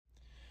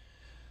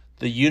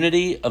The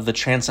Unity of the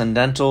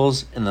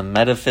Transcendentals in the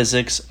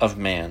Metaphysics of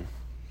Man.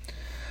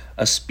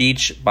 A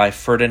speech by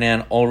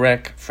Ferdinand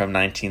Ulrich from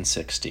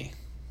 1960.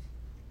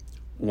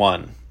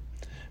 1.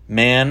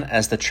 Man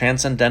as the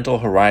transcendental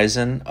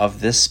horizon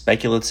of this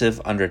speculative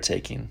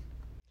undertaking.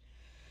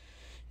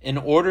 In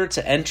order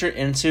to enter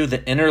into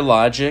the inner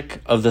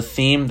logic of the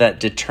theme that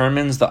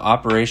determines the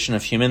operation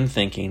of human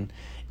thinking,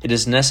 it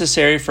is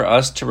necessary for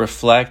us to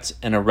reflect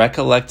in a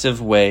recollective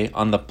way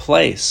on the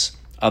place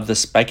of the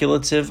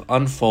speculative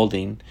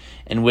unfolding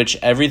in which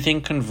everything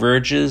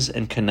converges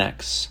and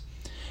connects,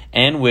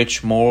 and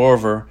which,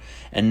 moreover,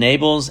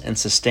 enables and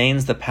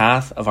sustains the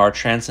path of our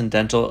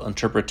transcendental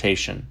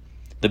interpretation,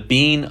 the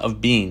being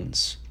of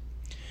beings.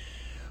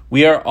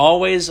 We are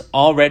always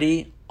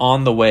already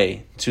on the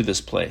way to this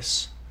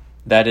place,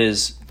 that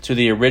is, to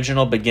the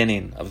original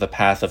beginning of the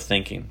path of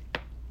thinking.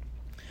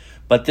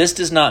 But this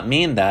does not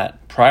mean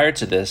that, prior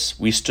to this,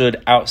 we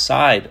stood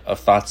outside of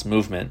thought's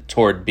movement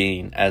toward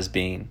being as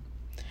being.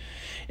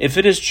 If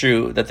it is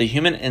true that the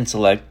human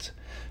intellect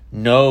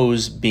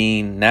knows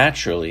being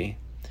naturally,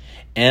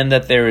 and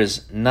that there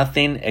is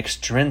nothing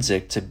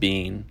extrinsic to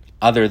being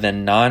other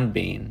than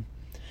non-being,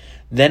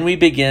 then we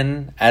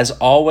begin, as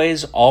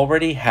always,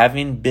 already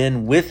having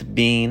been with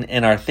being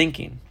in our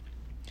thinking.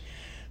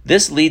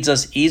 This leads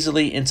us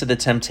easily into the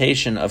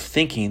temptation of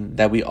thinking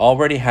that we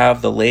already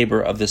have the labor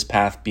of this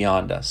path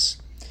beyond us,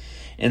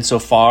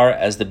 insofar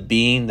as the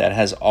being that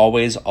has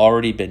always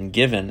already been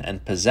given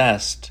and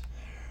possessed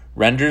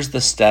renders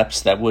the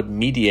steps that would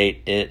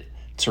mediate it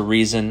to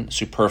reason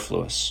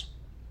superfluous.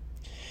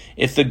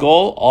 If the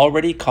goal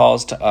already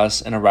calls to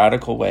us in a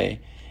radical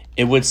way,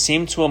 it would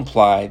seem to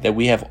imply that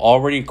we have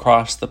already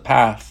crossed the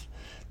path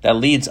that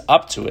leads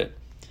up to it,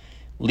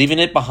 leaving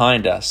it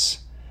behind us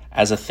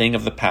as a thing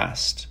of the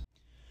past.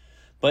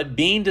 But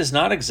being does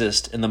not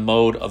exist in the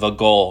mode of a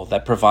goal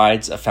that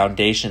provides a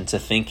foundation to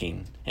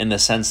thinking, in the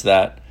sense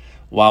that,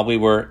 while we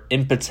were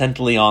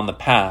impotently on the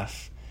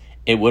path,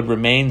 it would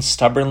remain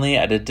stubbornly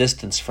at a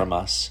distance from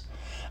us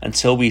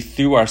until we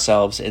threw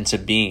ourselves into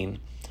being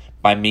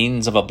by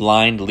means of a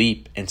blind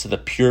leap into the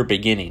pure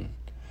beginning,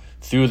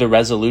 through the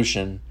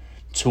resolution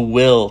to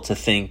will to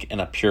think in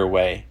a pure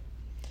way.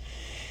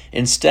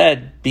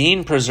 Instead,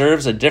 being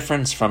preserves a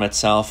difference from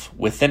itself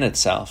within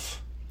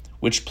itself,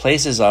 which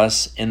places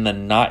us in the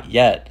not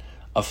yet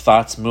of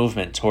thought's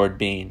movement toward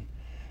being,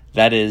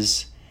 that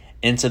is,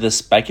 into the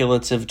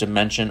speculative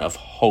dimension of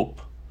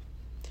hope.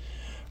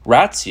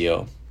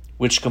 Ratio,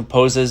 which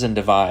composes and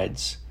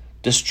divides,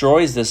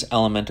 destroys this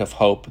element of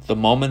hope the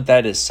moment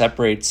that it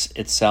separates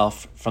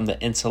itself from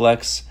the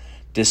intellect's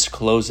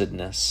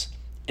disclosedness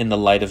in the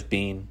light of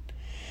being,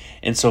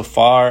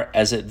 insofar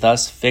as it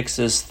thus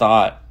fixes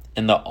thought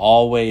in the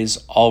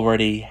always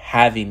already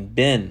having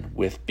been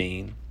with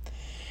being,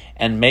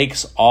 and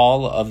makes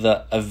all of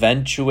the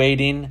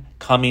eventuating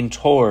coming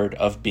toward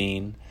of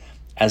being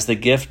as the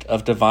gift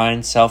of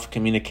divine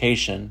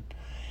self-communication,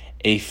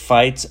 a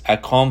fait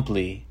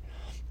accompli,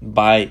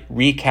 by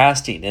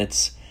recasting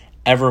its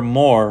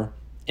evermore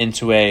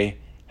into a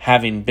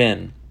having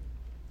been,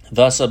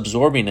 thus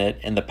absorbing it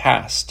in the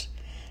past,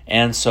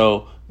 and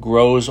so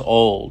grows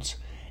old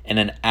in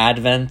an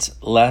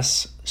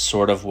advent-less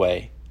sort of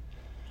way.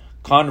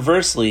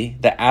 Conversely,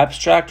 the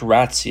abstract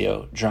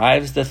ratio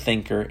drives the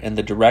thinker in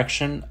the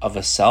direction of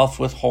a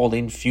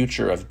self-withholding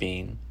future of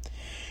being,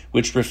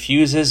 which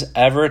refuses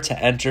ever to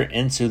enter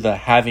into the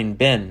having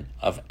been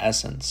of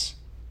essence.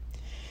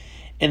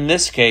 In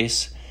this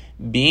case,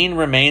 being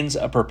remains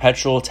a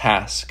perpetual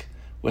task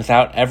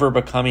without ever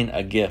becoming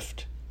a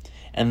gift,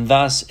 and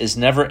thus is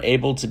never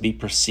able to be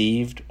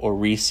perceived or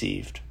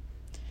received.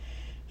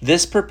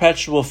 This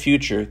perpetual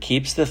future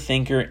keeps the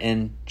thinker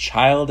in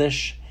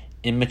childish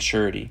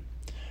immaturity,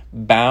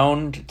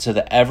 bound to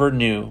the ever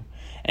new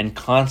and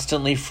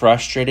constantly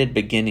frustrated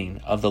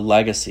beginning of the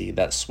legacy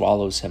that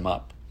swallows him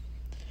up.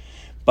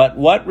 But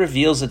what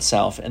reveals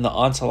itself in the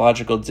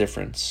ontological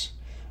difference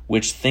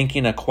which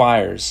thinking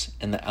acquires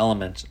in the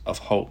element of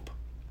hope?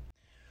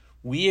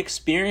 We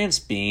experience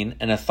being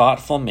in a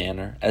thoughtful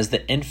manner as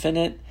the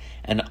infinite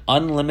and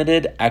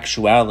unlimited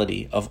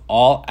actuality of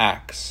all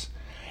acts,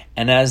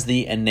 and as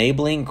the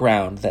enabling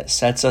ground that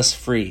sets us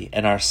free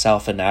in our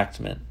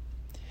self-enactment.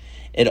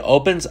 It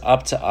opens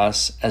up to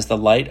us as the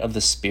light of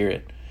the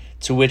Spirit,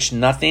 to which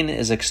nothing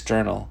is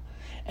external,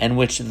 and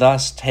which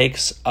thus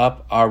takes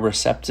up our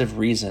receptive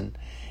reason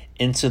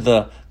into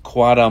the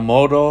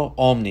quadmodo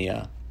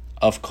omnia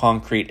of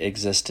concrete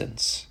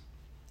existence.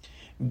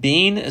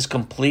 Being is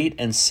complete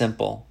and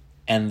simple,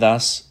 and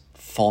thus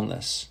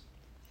fullness.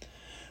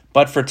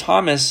 But for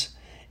Thomas,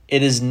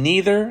 it is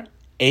neither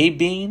a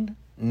being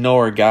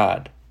nor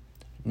God,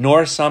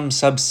 nor some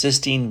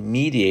subsisting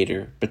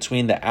mediator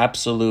between the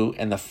absolute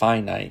and the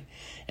finite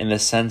in the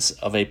sense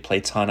of a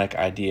Platonic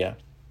idea.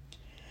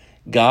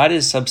 God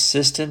is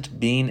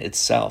subsistent being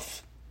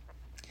itself,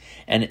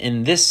 and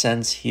in this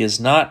sense he is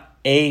not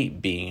a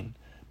being,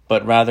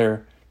 but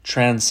rather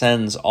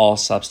transcends all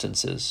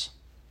substances.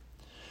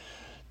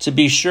 To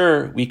be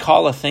sure, we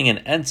call a thing an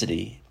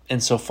entity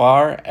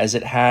insofar as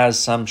it has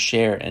some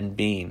share in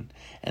being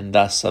and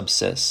thus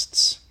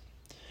subsists.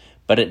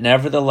 But it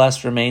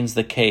nevertheless remains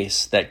the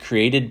case that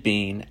created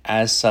being,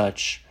 as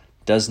such,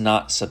 does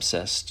not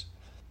subsist.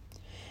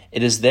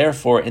 It is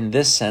therefore in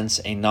this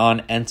sense a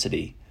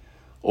non-entity,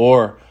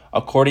 or,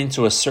 according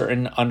to a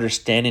certain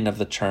understanding of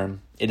the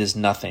term, it is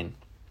nothing.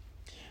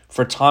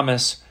 For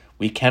Thomas,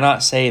 we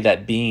cannot say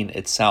that being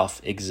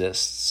itself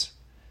exists.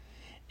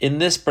 In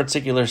this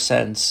particular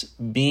sense,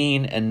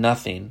 being and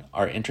nothing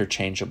are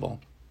interchangeable.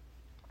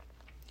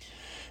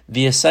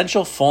 The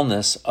essential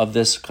fullness of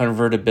this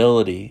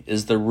convertibility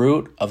is the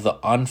root of the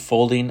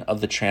unfolding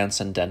of the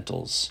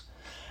Transcendentals,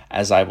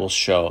 as I will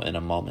show in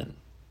a moment.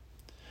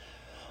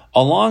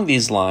 Along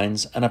these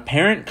lines, an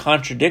apparent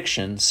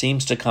contradiction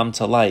seems to come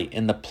to light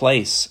in the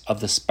place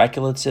of the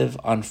speculative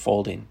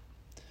unfolding.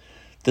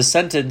 The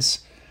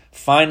sentence,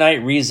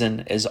 "finite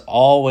reason is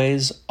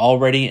always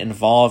already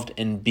involved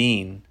in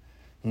being,"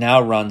 now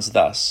runs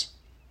thus.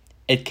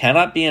 It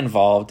cannot be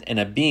involved in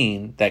a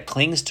being that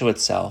clings to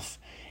itself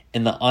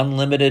in the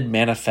unlimited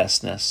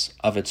manifestness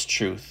of its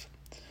truth,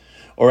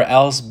 or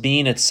else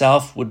being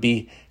itself would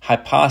be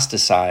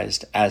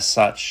hypostasized as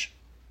such.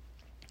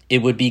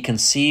 It would be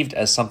conceived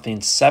as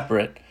something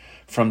separate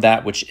from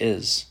that which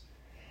is,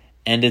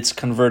 and its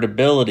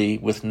convertibility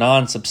with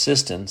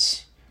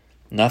non-subsistence,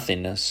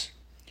 nothingness,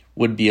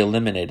 would be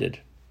eliminated.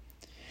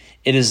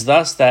 It is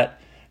thus that,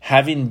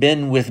 having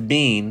been with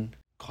being,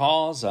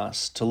 calls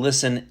us to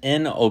listen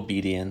in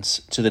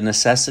obedience to the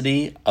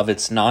necessity of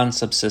its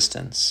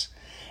non-subsistence,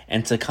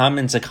 and to come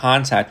into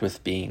contact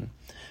with being,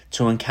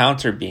 to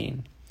encounter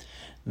being,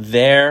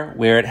 there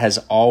where it has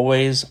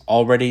always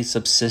already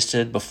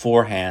subsisted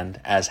beforehand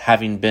as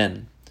having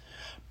been,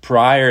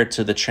 prior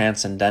to the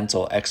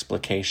transcendental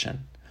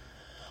explication.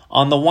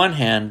 On the one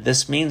hand,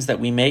 this means that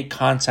we make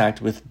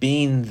contact with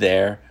being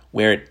there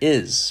where it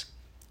is,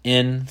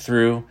 in,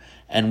 through,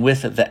 and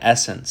with the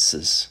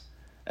essences,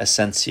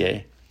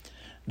 essentiae,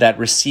 that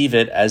receive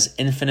it as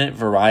infinite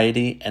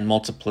variety and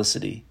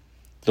multiplicity,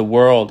 the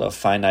world of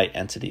finite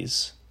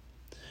entities.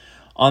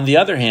 On the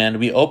other hand,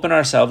 we open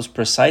ourselves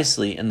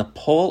precisely in the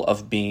pull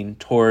of being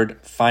toward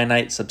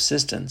finite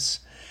subsistence,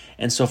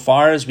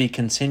 insofar as we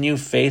continue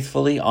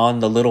faithfully on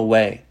the little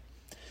way,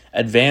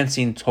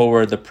 advancing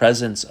toward the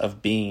presence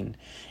of being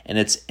and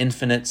its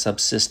infinite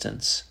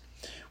subsistence,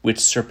 which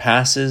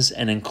surpasses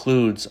and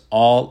includes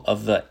all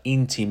of the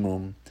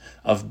intimum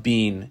of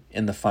being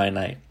in the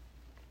finite.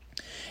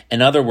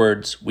 In other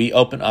words, we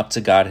open up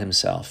to God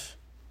Himself.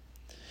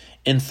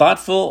 In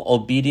thoughtful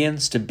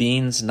obedience to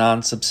being's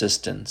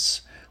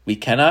non-subsistence, we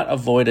cannot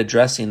avoid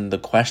addressing the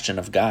question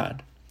of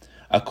God,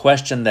 a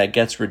question that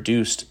gets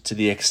reduced to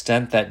the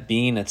extent that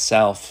being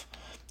itself,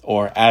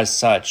 or as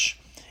such,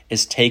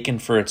 is taken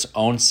for its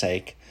own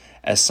sake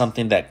as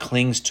something that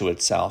clings to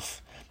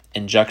itself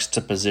in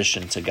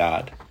juxtaposition to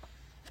God.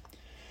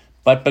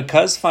 But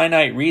because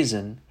finite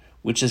reason,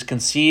 which is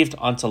conceived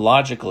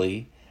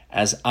ontologically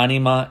as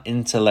anima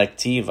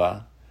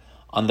intellectiva,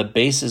 on the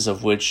basis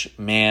of which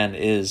man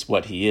is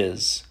what he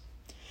is,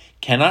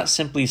 cannot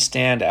simply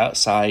stand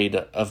outside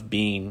of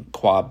being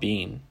qua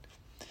being.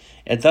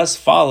 It thus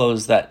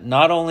follows that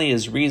not only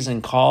is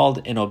reason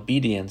called in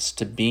obedience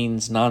to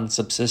being's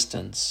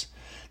non-subsistence,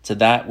 to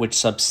that which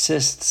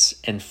subsists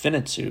in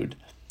finitude,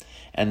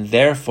 and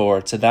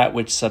therefore to that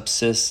which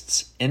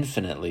subsists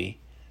infinitely,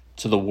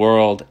 to the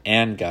world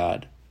and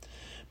God,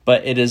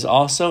 but it is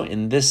also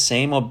in this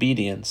same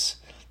obedience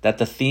that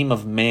the theme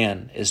of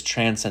man is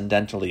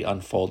transcendentally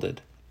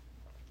unfolded.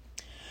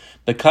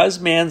 Because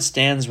man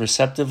stands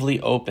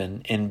receptively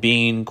open in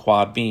being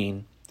qua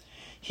being,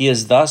 he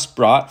is thus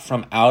brought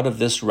from out of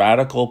this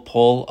radical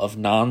pull of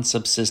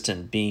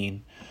non-subsistent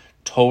being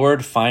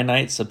toward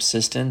finite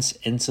subsistence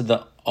into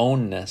the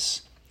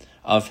ownness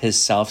of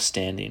his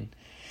self-standing,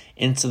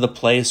 into the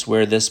place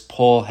where this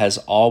pull has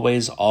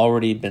always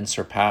already been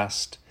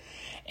surpassed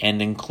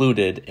and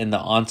included in the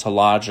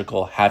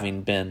ontological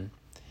having been,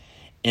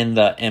 in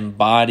the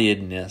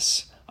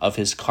embodiedness of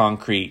his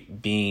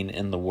concrete being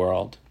in the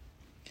world.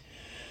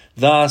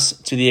 Thus,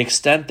 to the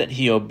extent that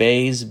he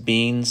obeys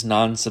being's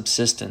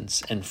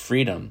non-subsistence and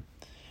freedom,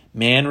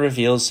 man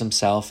reveals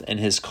himself in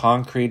his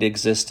concrete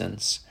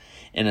existence,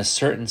 in a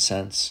certain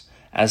sense,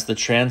 as the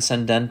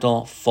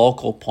transcendental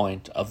focal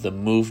point of the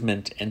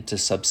movement into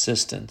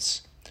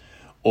subsistence,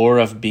 or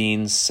of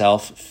being's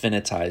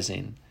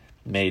self-finitizing,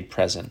 made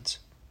present.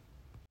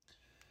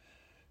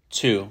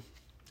 2.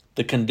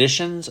 The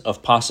conditions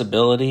of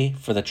possibility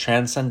for the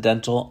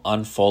transcendental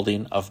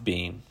unfolding of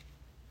being.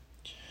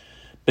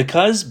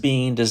 Because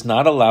being does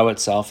not allow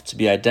itself to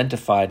be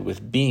identified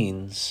with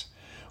beings,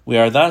 we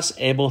are thus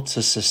able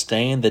to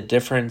sustain the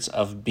difference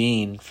of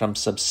being from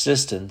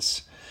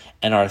subsistence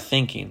and our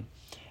thinking,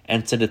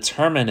 and to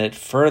determine it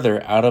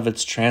further out of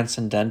its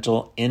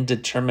transcendental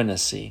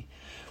indeterminacy,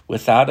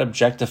 without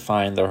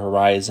objectifying the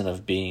horizon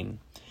of being,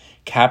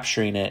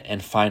 capturing it in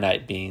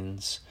finite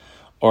beings,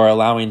 or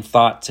allowing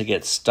thought to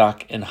get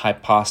stuck in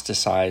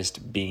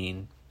hypostasized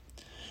being.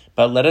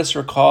 But let us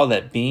recall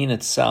that being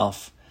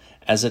itself,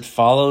 as it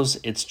follows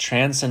its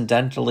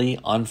transcendentally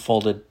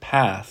unfolded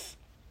path,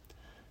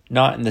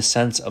 not in the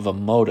sense of a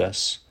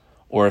modus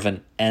or of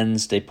an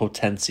ens de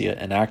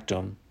potentia in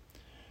actum,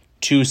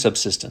 to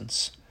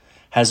subsistence,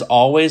 has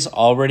always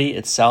already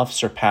itself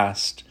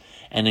surpassed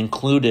and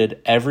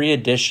included every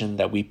addition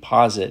that we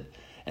posit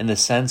in the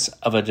sense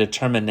of a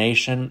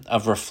determination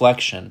of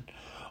reflection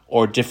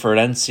or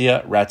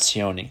differentia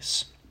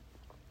rationis.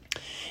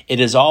 It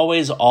is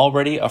always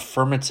already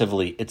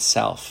affirmatively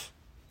itself,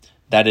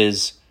 that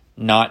is,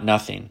 not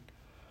nothing,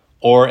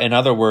 or in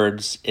other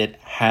words, it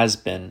has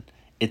been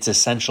its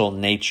essential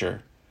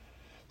nature,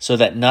 so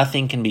that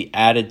nothing can be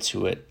added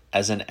to it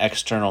as an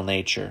external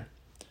nature.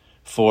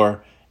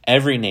 For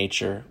every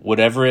nature,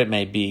 whatever it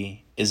may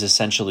be, is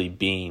essentially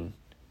being,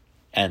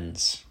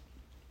 ens.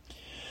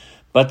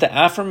 But the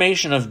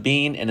affirmation of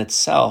being in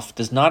itself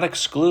does not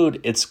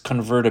exclude its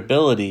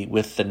convertibility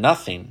with the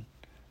nothing,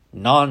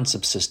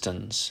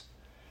 non-subsistence,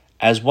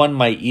 as one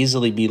might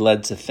easily be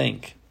led to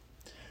think.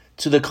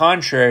 To the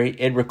contrary,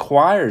 it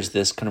requires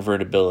this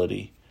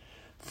convertibility,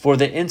 for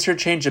the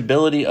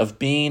interchangeability of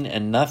being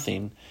and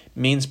nothing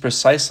means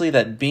precisely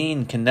that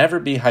being can never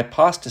be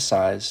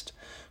hypostasized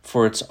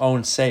for its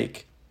own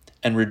sake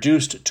and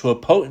reduced to a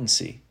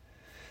potency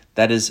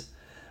that is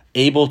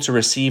able to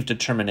receive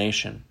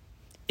determination.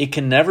 It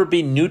can never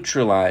be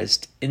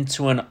neutralized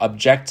into an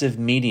objective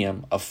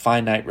medium of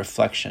finite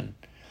reflection,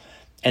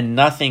 and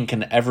nothing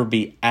can ever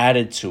be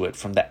added to it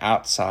from the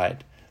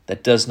outside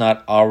that does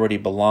not already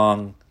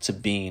belong to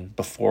being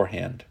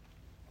beforehand.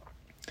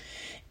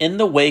 In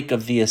the wake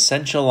of the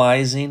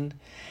essentializing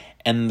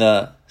and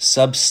the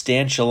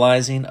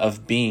substantializing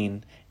of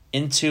being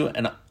into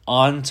an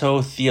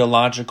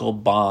onto-theological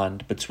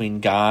bond between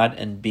God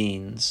and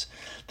beings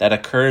that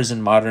occurs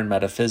in modern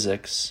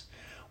metaphysics,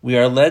 we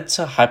are led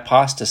to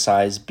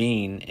hypostasize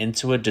being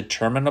into a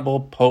determinable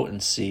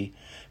potency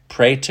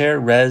praeter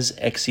res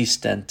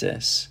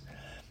existentis,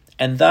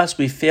 and thus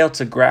we fail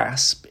to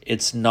grasp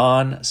its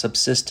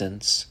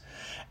non-subsistence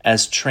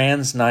as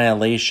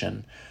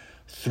transnihilation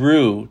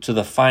through to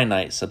the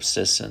finite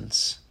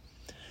subsistence.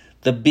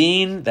 The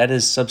being that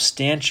is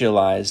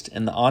substantialized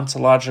in the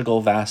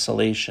ontological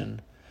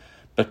vacillation,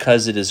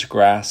 because it is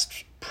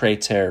grasped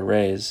praeter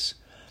res,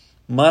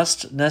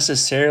 must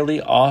necessarily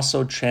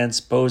also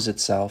transpose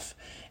itself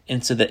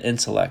into the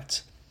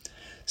intellect,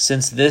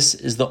 since this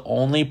is the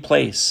only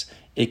place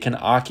it can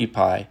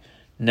occupy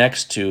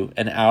next to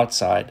and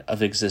outside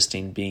of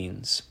existing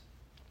beings.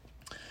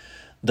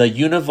 The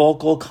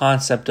univocal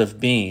concept of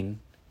being,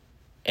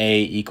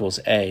 A equals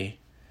A,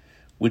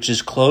 which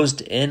is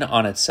closed in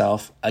on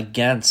itself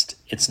against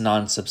its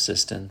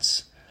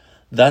non-subsistence,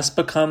 thus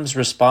becomes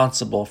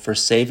responsible for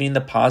saving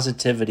the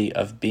positivity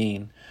of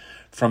being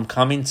from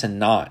coming to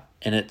naught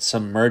in its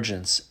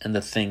submergence in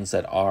the things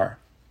that are.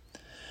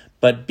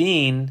 But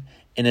being,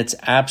 in its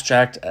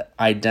abstract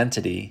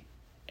identity,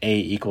 A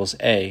equals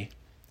A,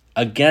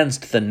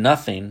 against the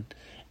nothing,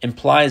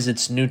 implies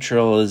its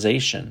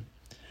neutralization,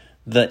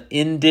 the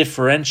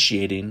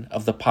indifferentiating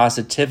of the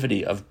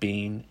positivity of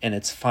being in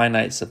its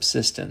finite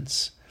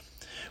subsistence,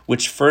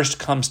 which first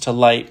comes to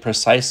light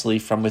precisely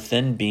from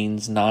within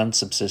being's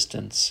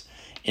non-subsistence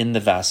in the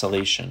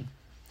vacillation.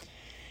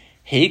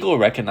 Hegel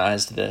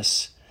recognized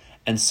this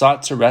and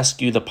sought to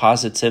rescue the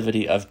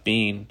positivity of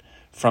being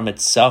from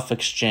its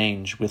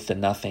self-exchange with the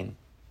nothing.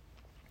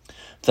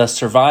 The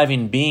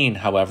surviving being,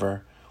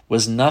 however,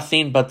 was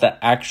nothing but the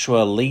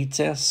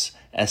actualitas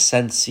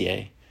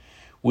essentiae,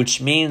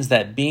 which means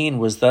that being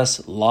was thus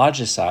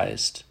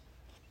logicized.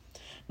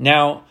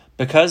 Now,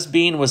 because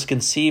being was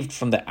conceived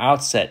from the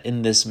outset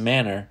in this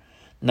manner,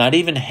 not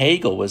even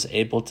Hegel was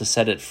able to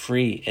set it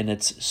free in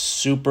its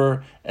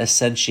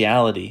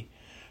super-essentiality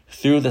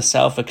through the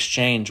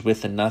self-exchange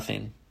with the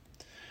nothing.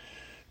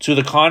 To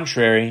the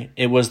contrary,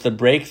 it was the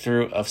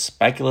breakthrough of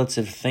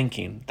speculative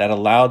thinking that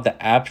allowed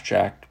the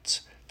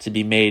abstracts to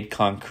be made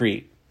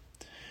concrete.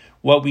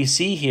 What we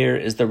see here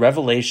is the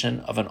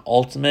revelation of an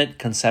ultimate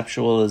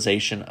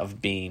conceptualization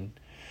of being,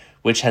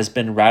 which has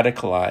been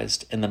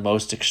radicalized in the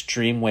most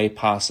extreme way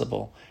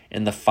possible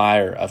in the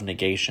fire of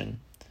negation,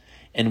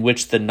 in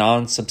which the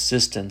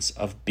non-subsistence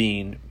of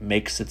being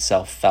makes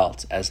itself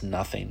felt as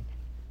nothing.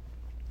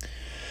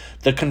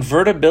 The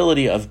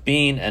convertibility of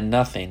being and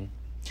nothing,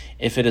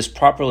 if it is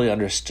properly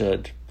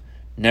understood,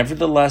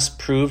 nevertheless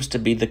proves to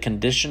be the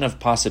condition of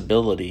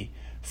possibility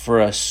for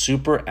a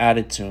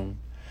superadditum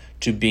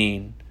to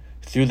being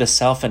through the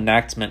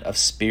self-enactment of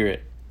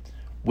spirit,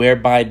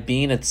 whereby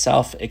being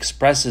itself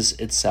expresses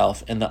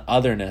itself in the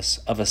otherness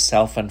of a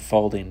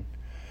self-unfolding,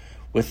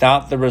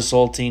 without the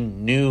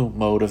resulting new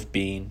mode of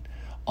being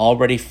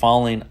already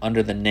falling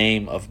under the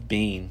name of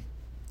being.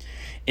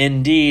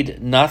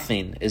 Indeed,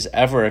 nothing is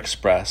ever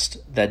expressed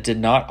that did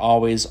not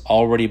always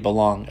already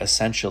belong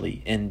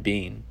essentially in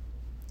being.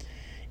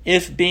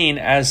 If being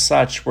as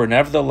such were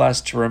nevertheless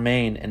to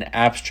remain an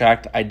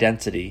abstract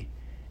identity,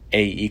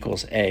 A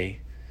equals A,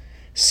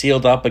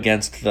 sealed up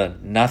against the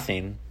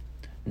nothing,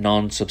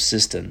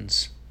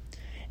 non-subsistence,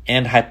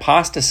 and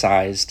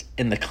hypostasized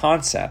in the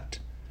concept,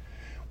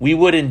 we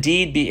would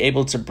indeed be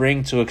able to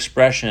bring to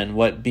expression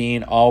what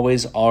being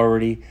always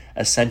already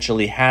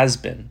essentially has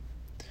been,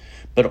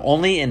 but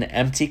only in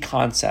empty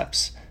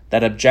concepts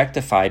that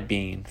objectify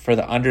being for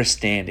the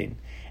understanding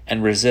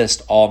and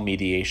resist all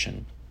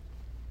mediation.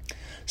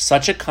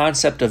 Such a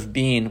concept of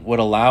being would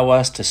allow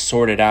us to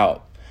sort it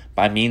out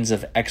by means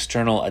of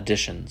external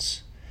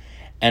additions,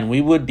 and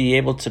we would be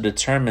able to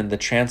determine the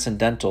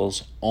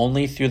transcendentals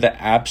only through the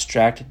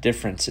abstract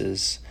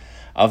differences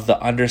of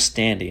the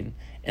understanding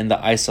in the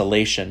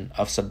isolation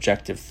of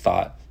subjective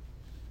thought.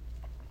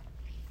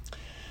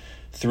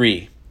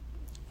 3.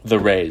 The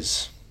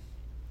res.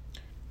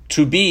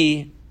 To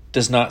be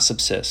does not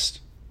subsist.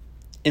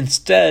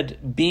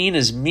 Instead, being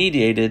is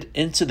mediated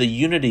into the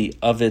unity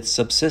of its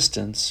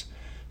subsistence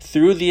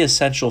through the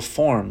essential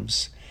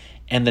forms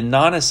and the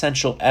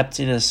non-essential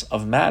emptiness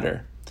of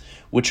matter,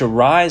 which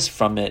arise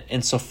from it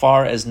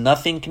insofar as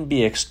nothing can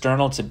be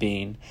external to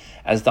being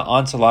as the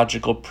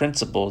ontological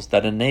principles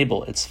that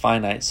enable its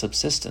finite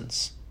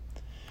subsistence.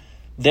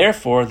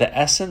 Therefore, the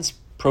essence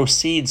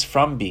proceeds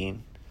from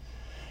being.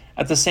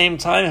 At the same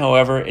time,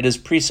 however, it is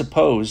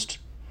presupposed,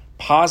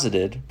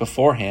 posited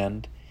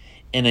beforehand,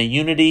 in a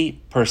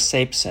unity per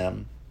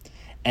sapsem,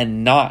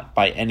 and not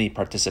by any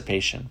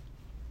participation.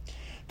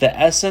 The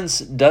essence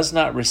does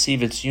not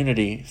receive its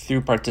unity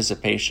through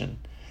participation,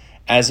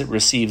 as it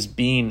receives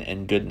being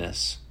and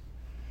goodness.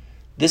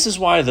 This is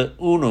why the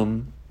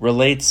unum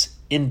relates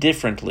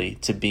indifferently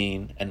to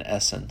being and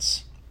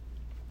essence.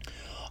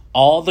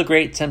 All the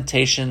great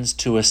temptations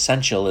to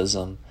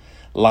essentialism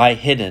lie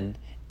hidden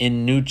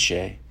in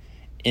nuce,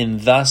 in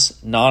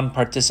thus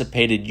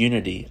non-participated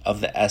unity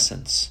of the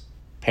essence,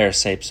 per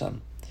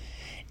sapsem.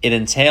 It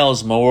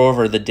entails,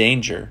 moreover, the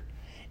danger,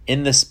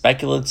 in the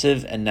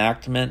speculative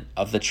enactment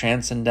of the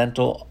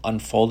transcendental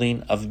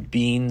unfolding of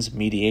being's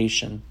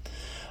mediation,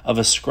 of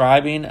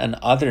ascribing an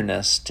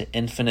otherness to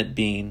infinite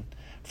being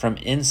from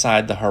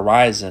inside the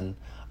horizon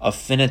of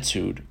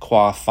finitude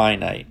qua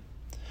finite,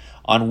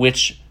 on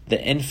which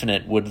the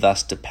infinite would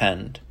thus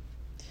depend.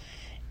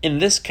 In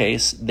this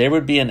case, there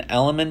would be an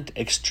element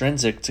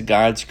extrinsic to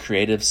God's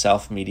creative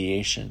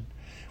self-mediation,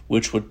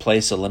 which would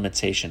place a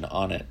limitation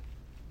on it.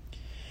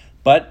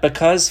 But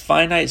because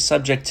finite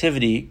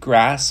subjectivity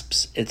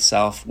grasps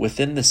itself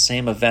within the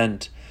same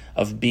event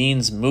of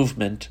being's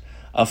movement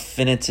of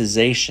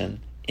finitization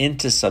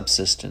into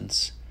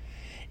subsistence,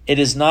 it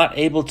is not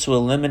able to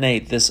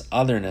eliminate this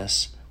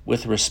otherness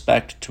with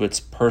respect to its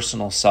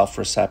personal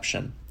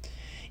self-reception,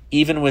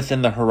 even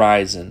within the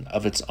horizon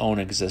of its own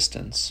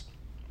existence.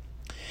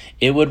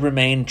 It would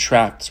remain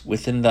trapped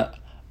within the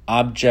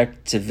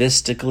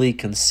objectivistically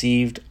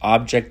conceived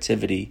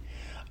objectivity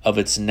of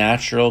its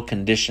natural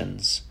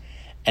conditions,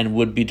 and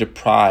would be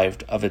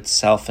deprived of its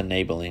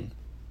self-enabling.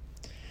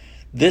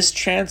 This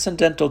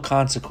transcendental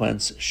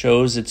consequence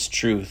shows its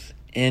truth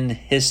in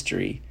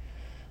history,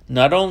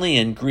 not only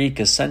in Greek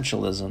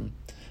essentialism,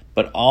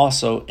 but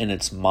also in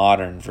its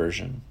modern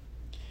version.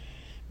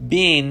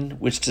 Being,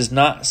 which does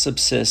not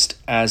subsist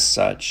as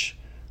such,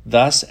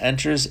 thus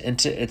enters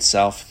into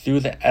itself through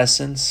the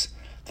essence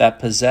that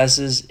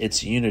possesses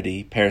its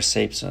unity per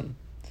sapsem.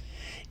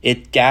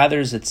 It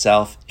gathers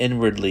itself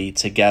inwardly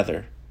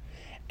together,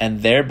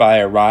 and thereby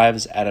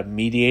arrives at a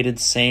mediated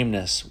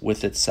sameness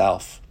with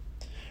itself,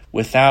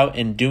 without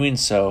in doing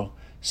so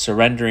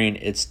surrendering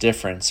its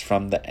difference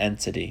from the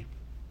entity.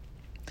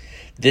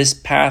 This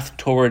path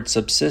toward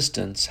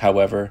subsistence,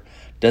 however,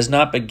 does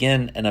not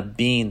begin in a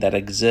being that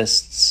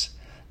exists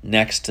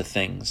next to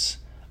things,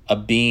 a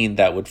being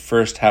that would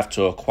first have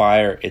to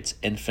acquire its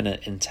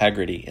infinite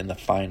integrity in the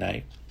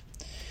finite.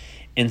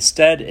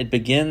 Instead, it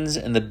begins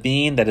in the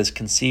being that is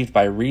conceived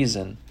by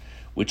reason,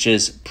 which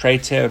is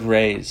praeter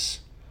res,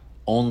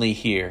 only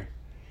here,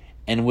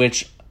 and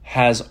which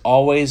has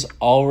always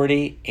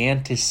already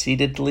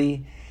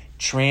antecedently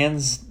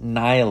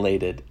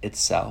transnihilated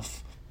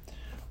itself,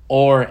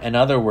 or, in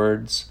other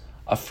words,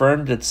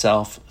 affirmed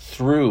itself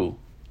through,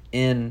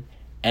 in,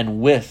 and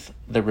with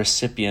the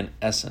recipient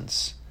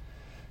essence,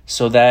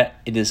 so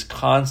that it is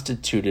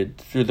constituted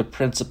through the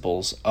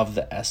principles of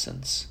the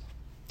essence.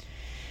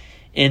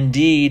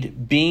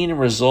 Indeed, being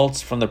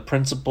results from the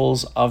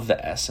principles of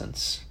the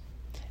essence,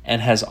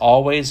 and has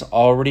always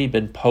already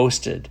been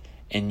posted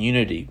in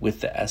unity with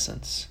the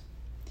essence.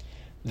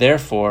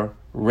 Therefore,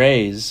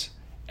 res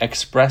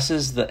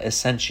expresses the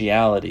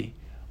essentiality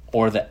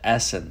or the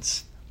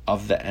essence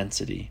of the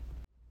entity.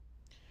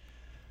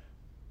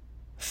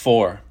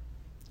 4.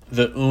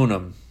 The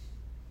unum.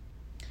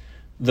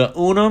 The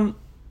unum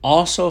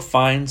also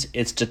finds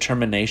its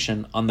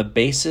determination on the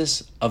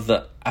basis of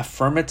the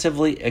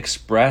affirmatively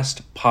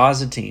expressed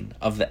positing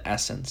of the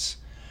essence,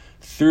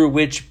 through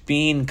which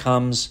being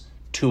comes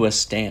to a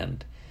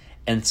stand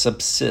and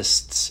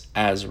subsists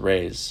as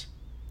res.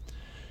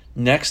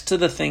 Next to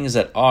the things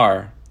that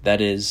are, that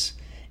is,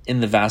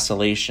 in the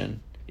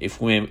vacillation, if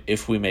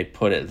we may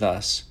put it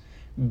thus,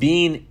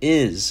 being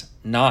is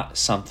not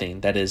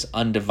something that is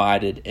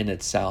undivided in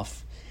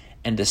itself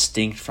and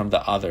distinct from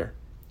the other,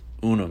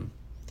 unum.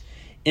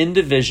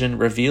 Indivision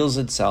reveals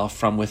itself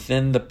from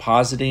within the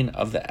positing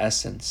of the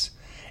essence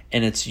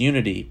and its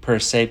unity per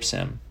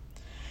sapsem,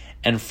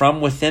 and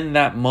from within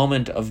that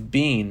moment of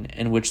being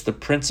in which the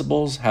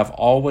principles have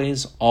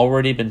always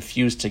already been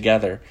fused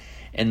together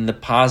in the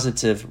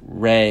positive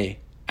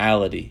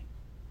reality,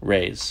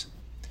 res.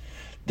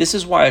 This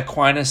is why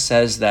Aquinas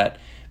says that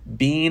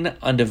being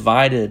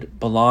undivided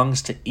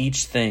belongs to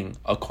each thing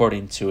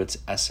according to its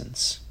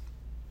essence.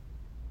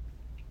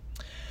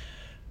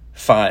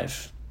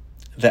 5.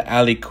 The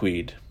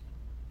aliquid.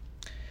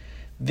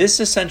 This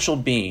essential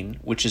being,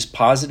 which is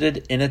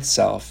posited in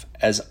itself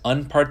as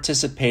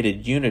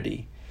unparticipated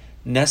unity,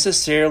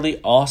 necessarily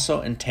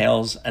also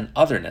entails an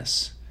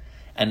otherness,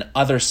 an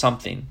other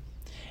something,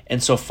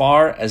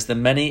 insofar as the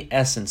many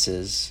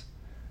essences,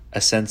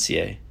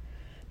 essentiae,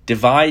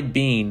 divide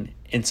being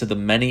into the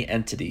many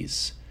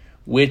entities,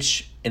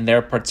 which in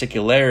their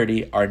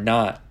particularity are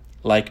not,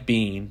 like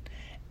being,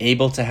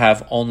 able to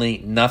have only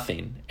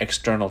nothing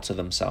external to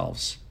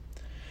themselves.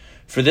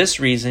 For this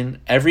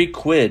reason, every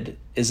quid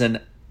is an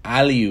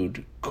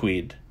aliud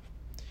quid,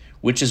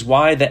 which is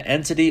why the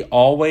entity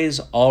always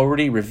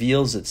already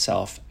reveals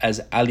itself as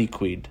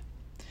aliquid.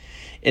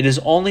 It is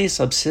only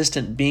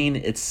subsistent being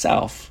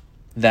itself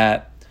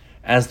that,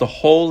 as the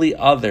wholly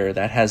other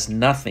that has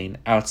nothing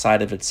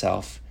outside of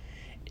itself,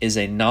 is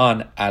a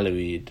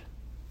non-aluid.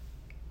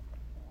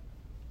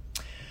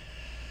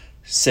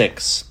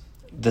 6.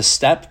 The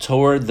step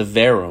toward the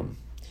verum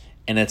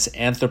and its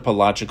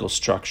anthropological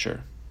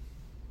structure.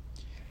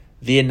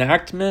 The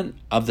enactment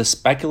of the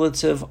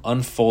speculative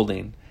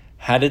unfolding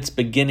had its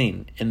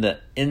beginning in the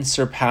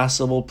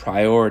insurpassable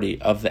priority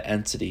of the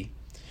entity,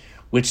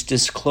 which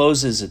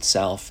discloses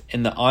itself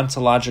in the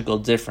ontological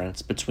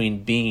difference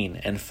between being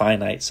and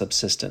finite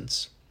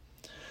subsistence.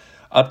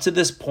 Up to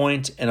this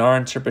point in our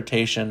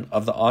interpretation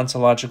of the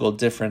ontological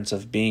difference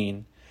of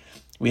being,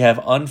 we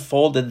have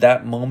unfolded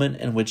that moment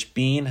in which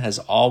being has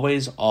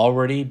always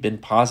already been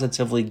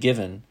positively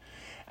given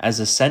as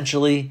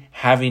essentially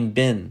having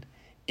been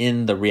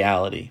in the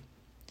reality.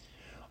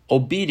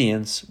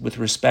 Obedience with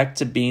respect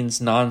to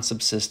being's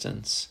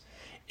non-subsistence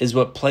is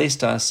what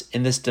placed us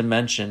in this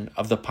dimension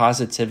of the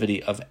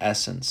positivity of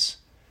essence,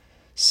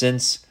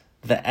 since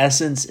the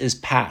essence is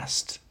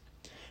past,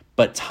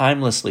 but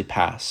timelessly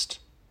past,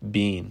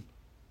 being.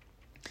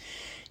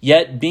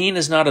 Yet being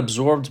is not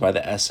absorbed by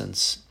the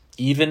essence,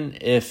 even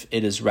if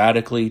it is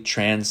radically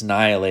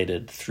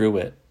transnihilated through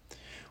it,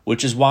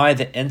 which is why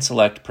the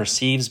intellect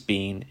perceives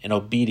being in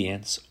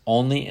obedience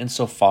only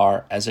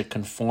insofar as it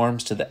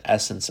conforms to the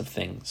essence of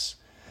things.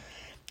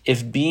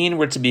 If being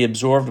were to be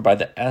absorbed by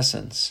the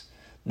essence,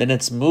 then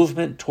its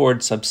movement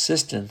toward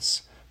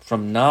subsistence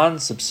from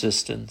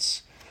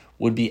non-subsistence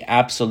would be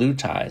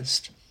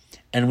absolutized,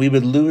 and we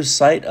would lose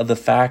sight of the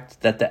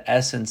fact that the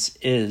essence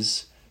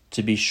is,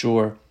 to be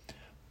sure,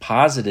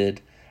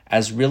 posited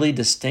as really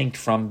distinct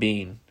from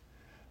being,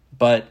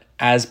 but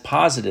as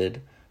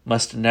posited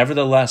must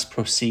nevertheless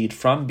proceed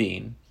from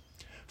being,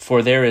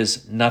 for there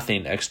is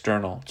nothing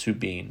external to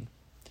being.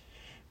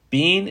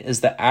 Being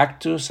is the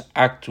actus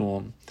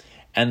actuum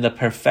and the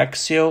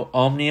perfectio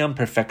omnium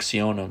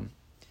perfectionum.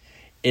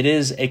 It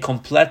is a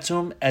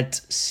completum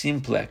et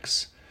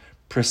simplex,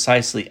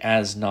 precisely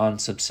as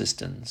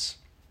non-subsistence.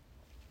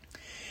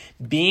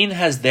 Being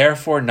has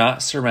therefore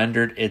not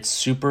surrendered its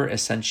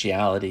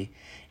superessentiality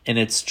in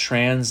its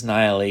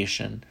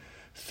transnihilation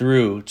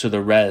through to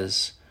the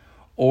res,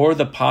 or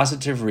the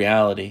positive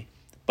reality,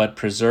 but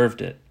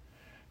preserved it,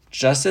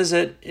 just as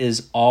it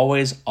is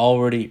always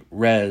already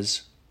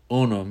res,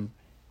 unum,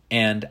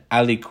 and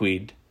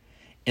aliquid,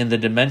 in the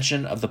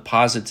dimension of the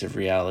positive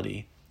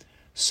reality.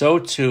 So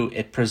too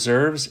it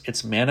preserves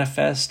its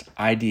manifest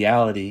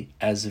ideality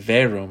as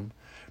verum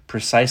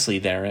precisely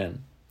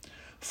therein.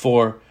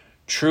 For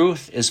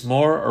truth is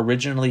more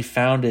originally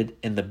founded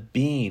in the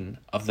being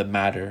of the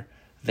matter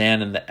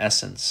than in the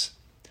essence,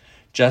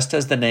 just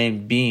as the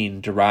name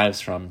being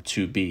derives from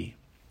to be.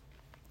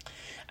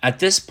 At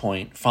this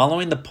point,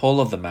 following the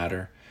pull of the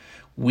matter,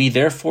 we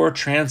therefore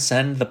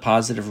transcend the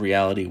positive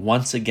reality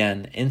once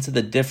again into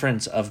the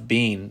difference of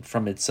being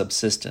from its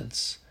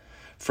subsistence,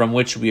 from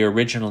which we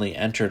originally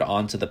entered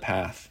onto the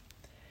path.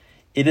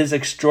 It is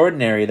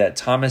extraordinary that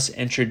Thomas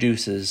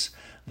introduces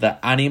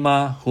the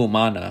anima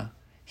humana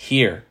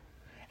here,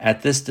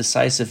 at this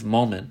decisive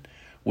moment,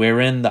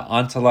 wherein the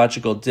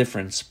ontological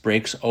difference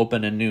breaks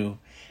open anew,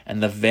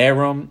 and the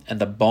verum and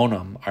the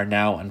bonum are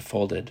now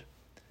unfolded,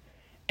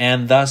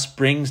 and thus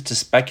brings to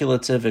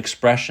speculative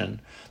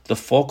expression the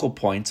focal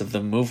points of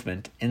the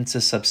movement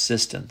into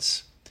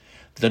subsistence,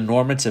 the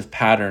normative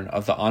pattern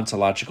of the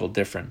ontological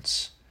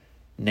difference,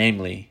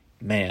 namely,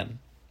 man.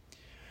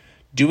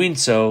 Doing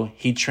so,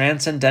 he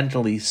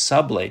transcendentally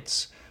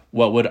sublates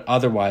what would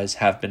otherwise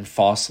have been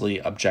falsely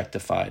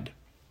objectified.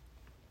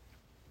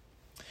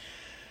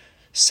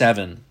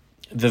 7.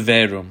 The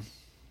verum.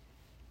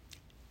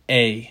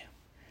 A.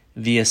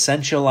 The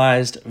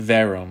essentialized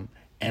verum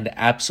and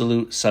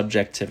absolute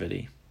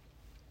subjectivity.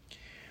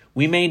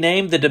 We may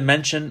name the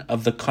dimension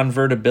of the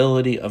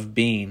convertibility of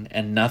being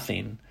and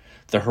nothing,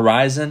 the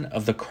horizon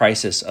of the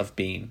crisis of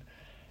being,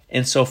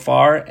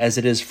 insofar as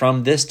it is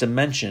from this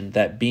dimension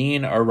that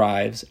being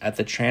arrives at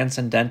the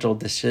transcendental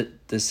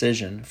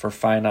decision for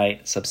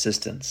finite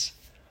subsistence.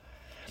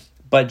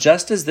 But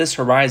just as this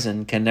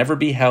horizon can never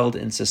be held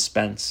in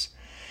suspense,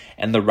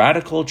 and the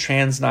radical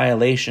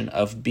transnihilation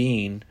of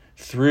being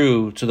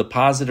through to the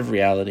positive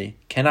reality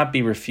cannot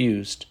be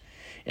refused,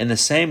 in the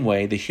same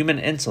way the human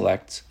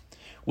intellect,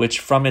 which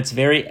from its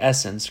very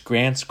essence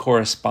grants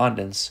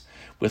correspondence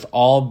with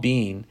all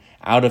being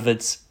out of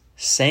its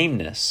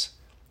sameness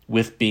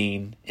with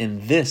being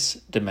in this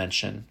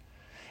dimension,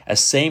 a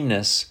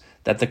sameness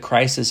that the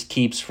crisis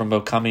keeps from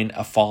becoming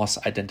a false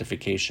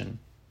identification,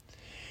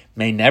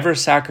 may never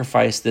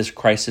sacrifice this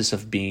crisis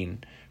of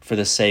being for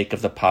the sake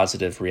of the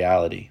positive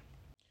reality.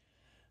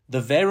 The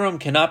verum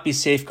cannot be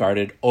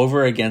safeguarded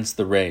over against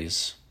the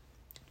res.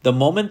 The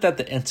moment that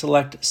the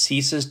intellect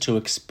ceases to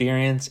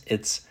experience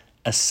its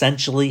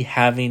essentially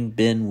having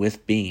been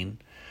with being,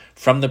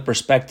 from the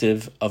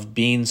perspective of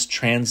being's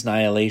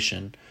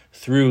transnihilation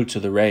through to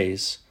the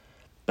res,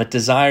 but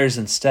desires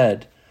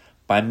instead,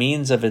 by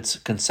means of its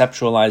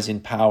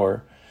conceptualizing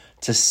power,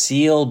 to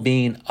seal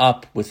being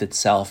up with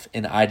itself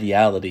in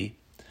ideality,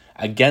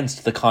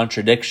 against the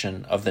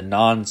contradiction of the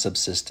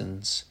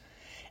non-subsistence,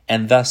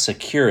 and thus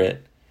secure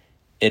it,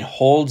 it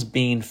holds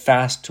being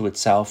fast to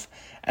itself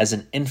as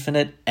an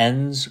infinite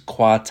ens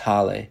qua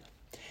tale,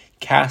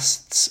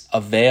 casts a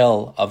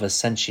veil of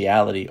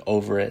essentiality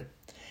over it,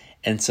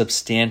 and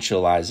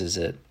substantializes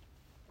it.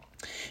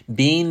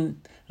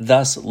 Being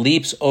thus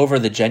leaps over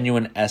the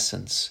genuine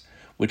essence,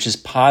 which is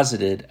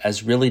posited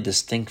as really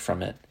distinct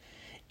from it,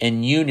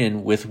 in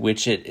union with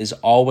which it is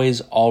always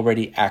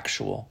already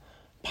actual,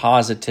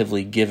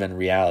 positively given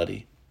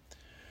reality.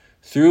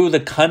 Through the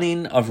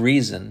cunning of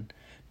reason,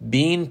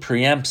 being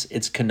preempts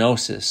its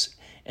kenosis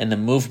in the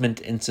movement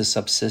into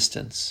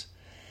subsistence,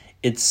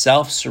 its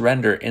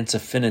self-surrender into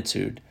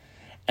finitude,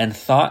 and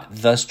thought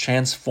thus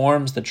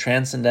transforms the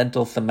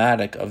transcendental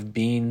thematic of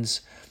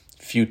being's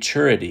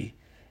futurity,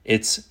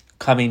 its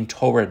coming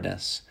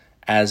towardness,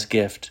 as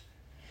gift,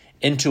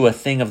 into a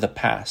thing of the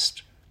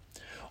past.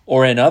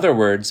 Or in other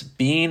words,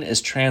 being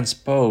is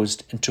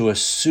transposed into a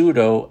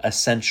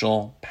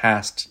pseudo-essential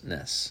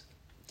pastness.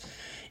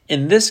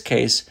 In this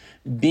case,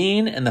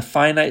 being and the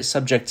finite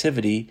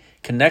subjectivity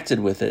connected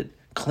with it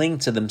cling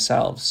to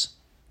themselves.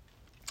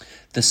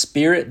 The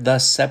spirit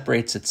thus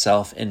separates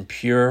itself in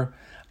pure,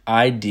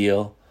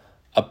 ideal,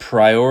 a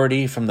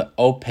priority from the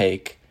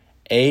opaque,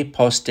 a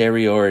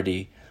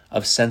posteriority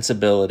of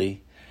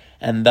sensibility,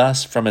 and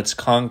thus from its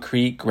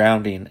concrete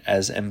grounding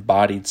as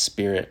embodied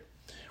spirit,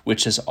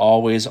 which has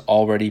always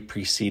already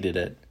preceded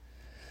it.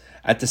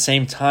 At the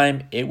same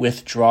time, it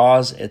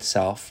withdraws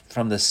itself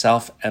from the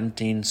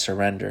self-emptying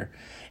surrender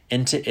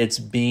into its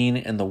being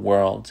in the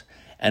world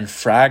and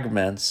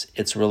fragments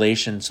its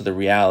relation to the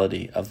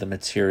reality of the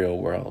material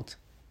world.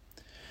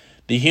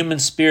 The human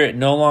spirit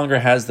no longer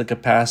has the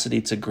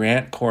capacity to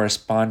grant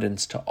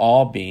correspondence to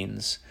all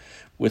beings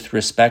with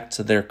respect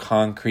to their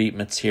concrete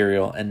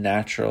material and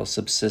natural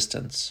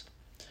subsistence.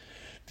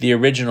 The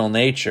original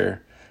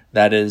nature,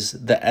 that is,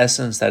 the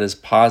essence that is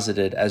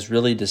posited as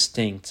really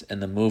distinct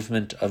in the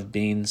movement of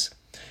being's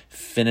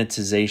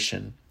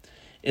finitization,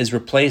 is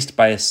replaced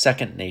by a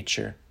second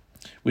nature,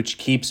 which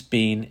keeps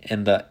being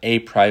in the a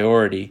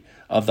priority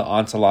of the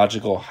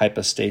ontological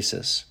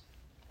hypostasis.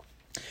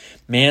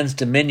 Man's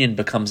dominion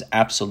becomes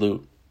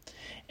absolute,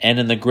 and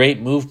in the great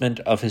movement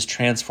of his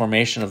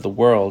transformation of the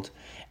world,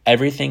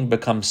 everything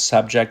becomes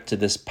subject to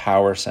this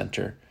power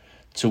center,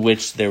 to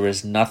which there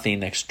is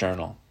nothing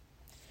external.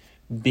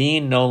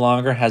 Being no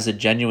longer has a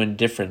genuine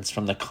difference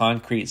from the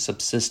concrete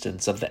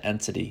subsistence of the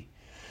entity.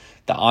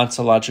 The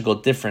ontological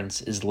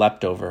difference is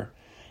leapt over,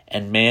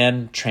 and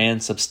man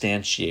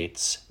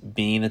transubstantiates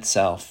being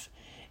itself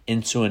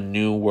into a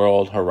new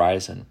world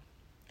horizon.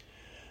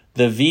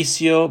 The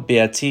visio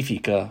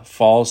beatifica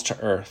falls to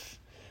earth,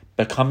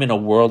 becoming a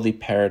worldly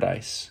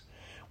paradise,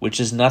 which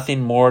is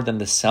nothing more than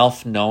the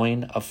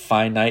self-knowing of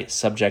finite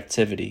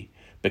subjectivity,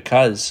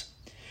 because,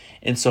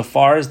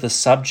 insofar as the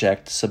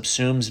subject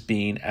subsumes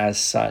being as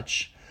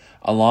such,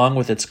 along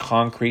with its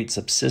concrete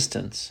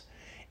subsistence,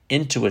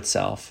 into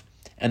itself,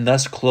 and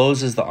thus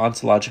closes the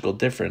ontological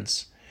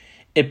difference,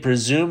 it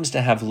presumes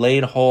to have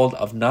laid hold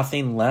of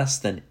nothing less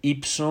than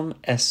ipsum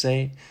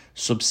esse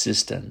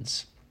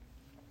subsistens.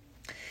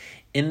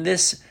 In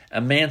this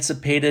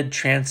emancipated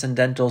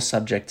transcendental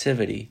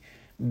subjectivity,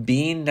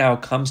 being now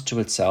comes to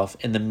itself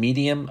in the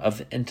medium of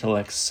the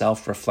intellect's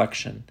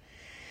self-reflection,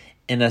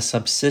 in a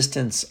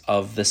subsistence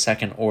of the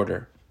second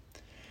order.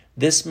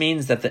 This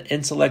means that the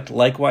intellect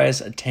likewise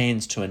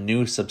attains to a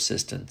new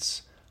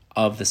subsistence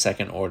of the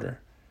second order.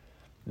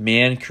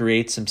 Man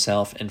creates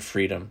himself in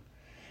freedom,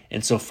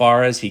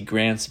 insofar as he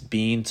grants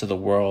being to the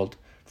world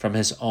from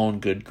his own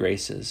good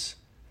graces,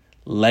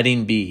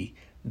 letting be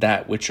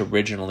that which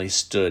originally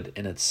stood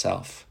in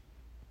itself.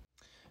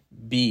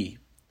 B.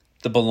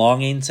 The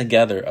belonging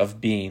together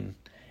of being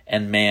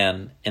and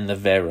man in the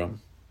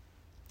verum.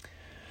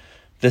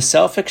 The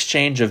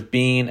self-exchange of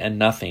being and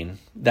nothing,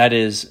 that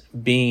is,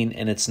 being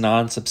in its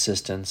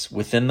non-subsistence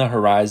within the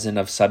horizon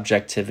of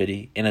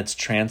subjectivity in its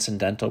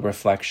transcendental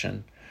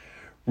reflection,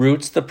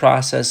 roots the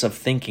process of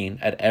thinking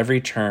at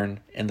every turn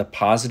in the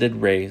posited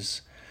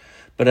rays,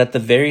 but at the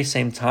very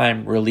same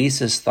time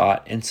releases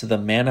thought into the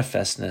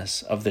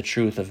manifestness of the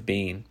truth of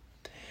being.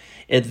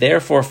 It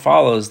therefore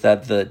follows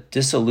that the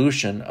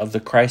dissolution of the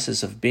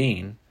crisis of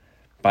being,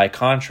 by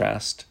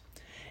contrast,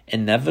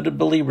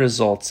 inevitably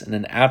results in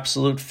an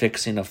absolute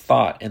fixing of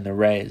thought in the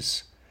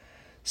rays,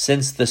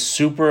 since the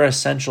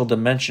super-essential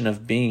dimension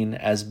of being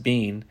as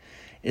being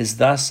is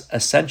thus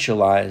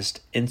essentialized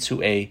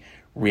into a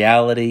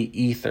reality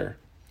ether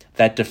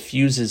that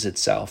diffuses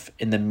itself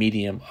in the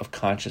medium of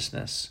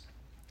consciousness.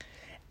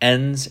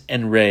 Ends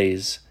and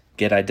rays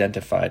get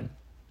identified.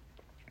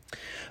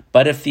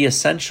 But if the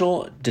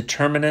essential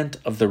determinant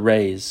of the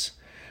rays,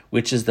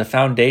 which is the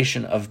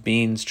foundation of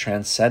being's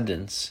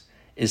transcendence,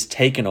 is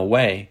taken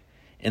away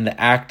in the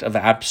act of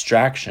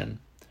abstraction,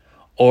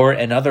 or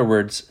in other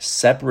words,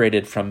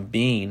 separated from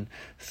being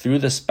through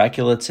the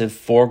speculative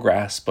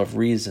foregrasp of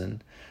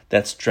reason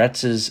that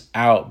stretches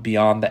out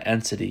beyond the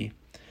entity,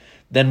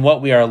 then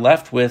what we are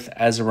left with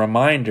as a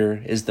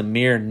reminder is the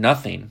mere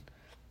nothing,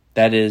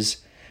 that is,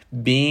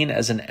 being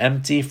as an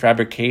empty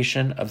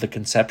fabrication of the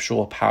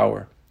conceptual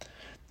power.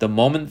 The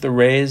moment the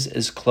rays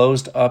is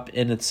closed up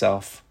in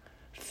itself,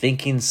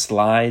 thinking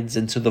slides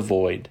into the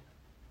void.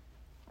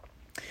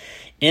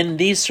 In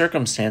these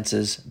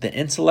circumstances, the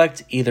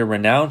intellect either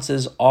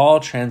renounces all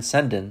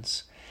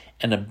transcendence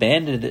and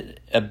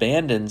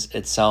abandons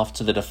itself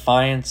to the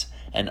defiance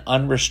and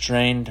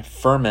unrestrained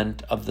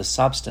ferment of the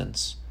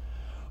substance,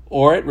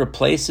 or it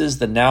replaces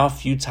the now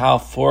futile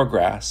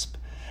foregrasp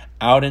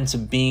out into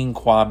being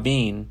qua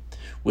being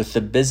with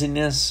the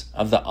busyness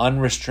of the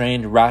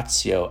unrestrained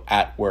ratio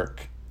at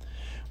work,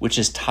 which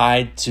is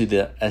tied to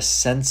the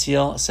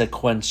essential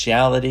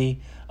sequentiality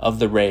of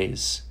the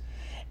rays,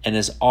 and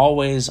is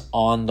always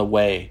on the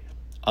way,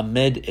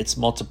 amid its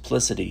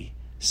multiplicity,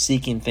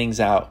 seeking things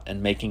out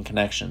and making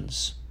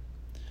connections.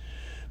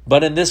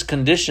 But in this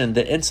condition,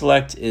 the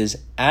intellect is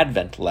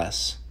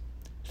adventless.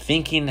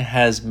 Thinking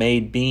has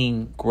made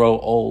being grow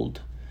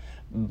old,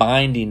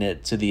 binding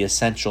it to the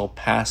essential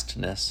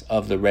pastness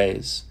of the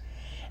rays,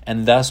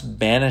 and thus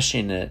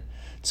banishing it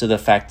to the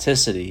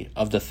facticity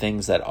of the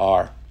things that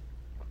are.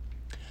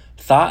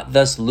 Thought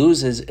thus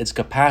loses its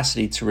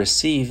capacity to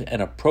receive and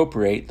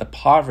appropriate the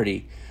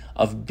poverty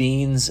of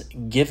being's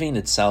giving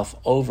itself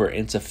over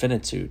into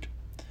finitude.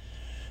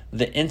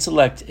 The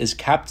intellect is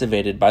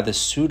captivated by the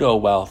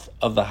pseudo-wealth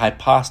of the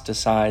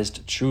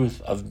hypostasized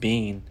truth of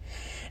being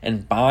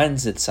and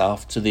binds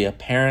itself to the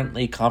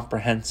apparently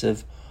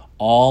comprehensive,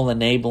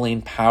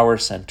 all-enabling power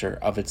center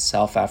of its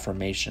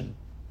self-affirmation.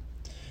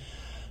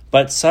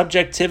 But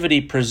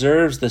subjectivity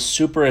preserves the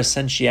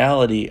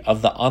superessentiality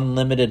of the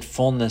unlimited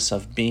fullness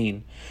of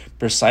being,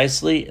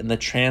 precisely in the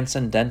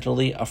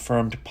transcendentally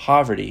affirmed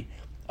poverty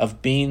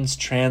of being's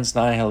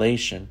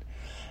transnihilation,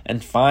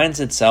 and finds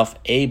itself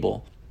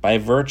able, by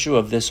virtue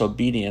of this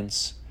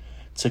obedience,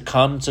 to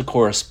come to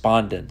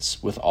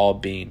correspondence with all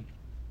being.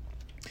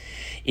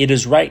 It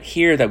is right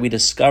here that we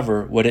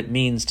discover what it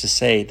means to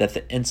say that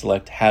the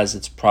intellect has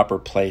its proper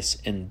place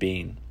in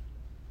being.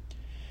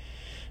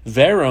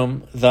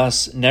 Verum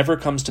thus never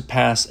comes to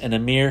pass in a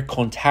mere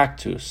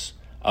contactus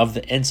of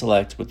the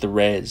intellect with the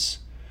res,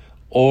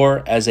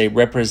 or as a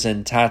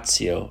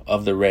representatio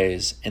of the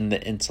res in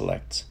the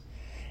intellect.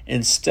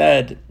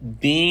 Instead,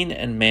 being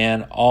and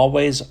man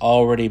always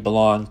already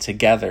belong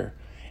together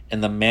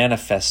in the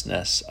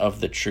manifestness of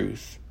the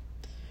truth.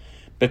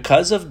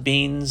 Because of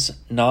being's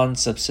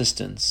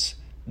non-subsistence,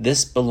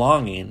 this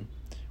belonging,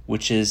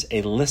 which is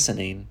a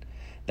listening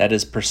that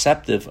is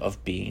perceptive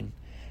of being,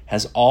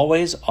 has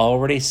always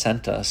already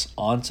sent us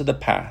onto the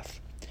path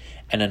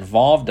and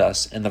involved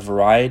us in the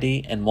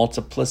variety and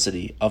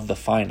multiplicity of the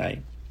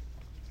finite.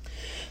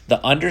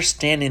 The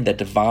understanding that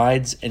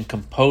divides and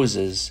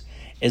composes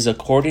is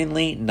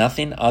accordingly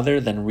nothing other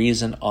than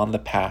reason on the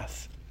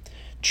path.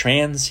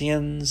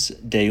 Transiens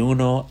de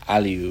uno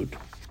aliud.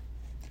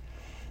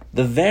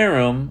 The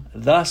verum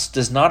thus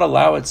does not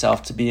allow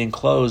itself to be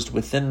enclosed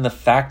within the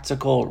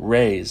factical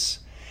res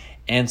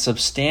and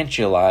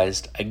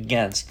substantialized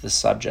against the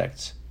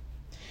subject.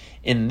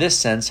 In this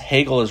sense,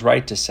 Hegel is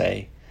right to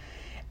say,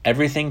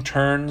 everything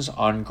turns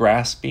on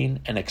grasping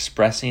and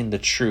expressing the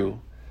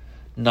true,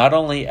 not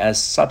only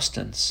as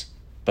substance,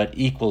 but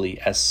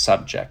equally as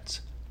subject.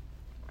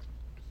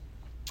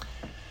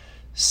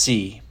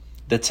 C.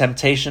 The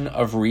temptation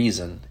of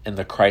reason in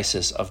the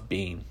crisis of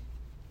being.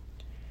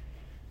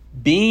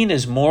 Being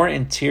is more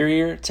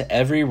interior to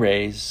every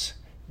res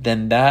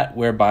than that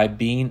whereby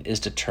being is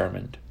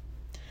determined,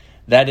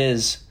 that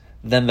is,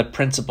 than the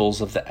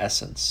principles of the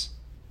essence.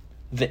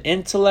 The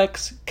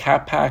intellect's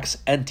capax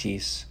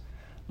entis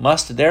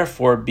must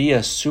therefore be a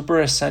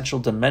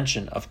superessential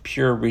dimension of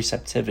pure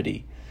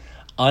receptivity,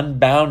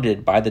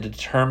 unbounded by the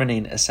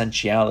determining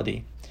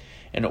essentiality,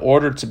 in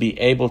order to be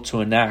able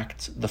to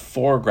enact the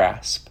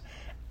foregrasp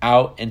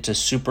out into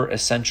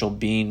super-essential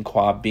being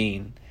qua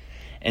being,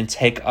 and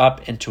take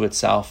up into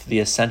itself the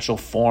essential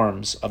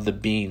forms of the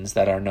beings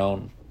that are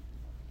known.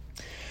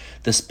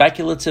 The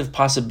speculative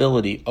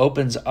possibility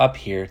opens up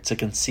here to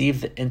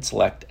conceive the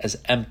intellect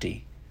as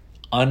empty,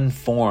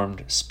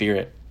 unformed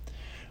spirit,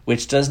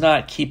 which does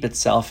not keep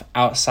itself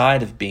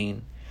outside of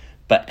being,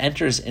 but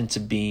enters into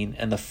being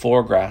in the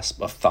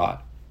foregrasp of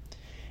thought.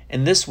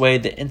 In this way,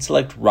 the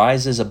intellect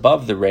rises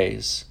above the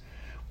res,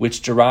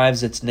 which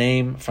derives its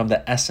name from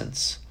the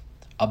essence,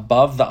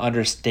 above the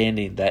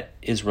understanding that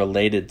is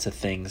related to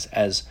things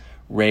as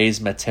res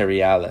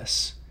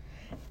materialis,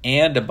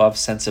 and above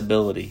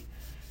sensibility,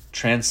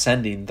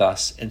 transcending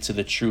thus into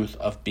the truth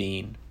of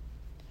being.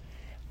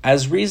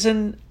 As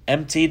reason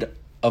emptied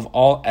of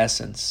all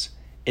essence,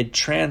 it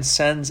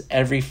transcends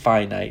every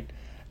finite,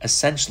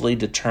 essentially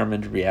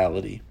determined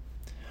reality.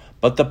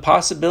 But the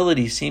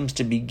possibility seems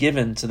to be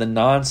given to the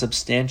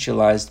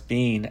non-substantialized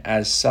being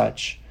as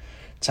such,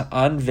 to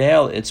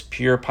unveil its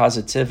pure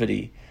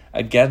positivity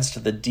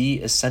against the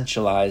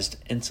de-essentialized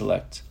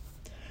intellect,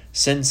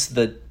 since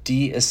the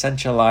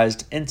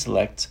de-essentialized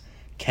intellect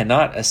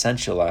cannot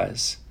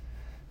essentialize,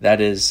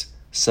 that is,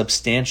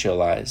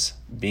 substantialize,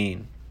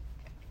 being.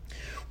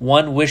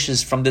 One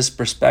wishes from this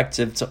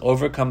perspective to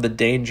overcome the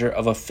danger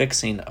of a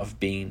fixing of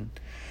being,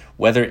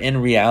 whether in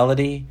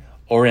reality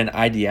or in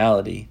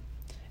ideality,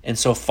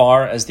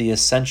 insofar as the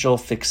essential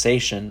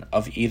fixation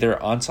of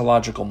either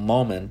ontological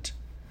moment,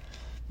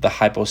 the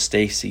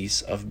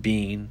hypostasis of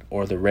being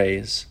or the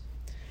res,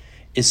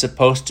 is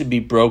supposed to be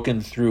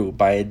broken through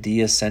by a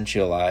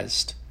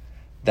de-essentialized,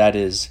 that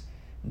is,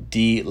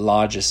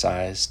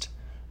 de-logicized,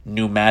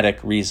 pneumatic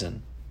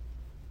reason.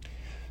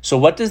 So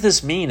what does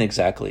this mean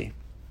exactly?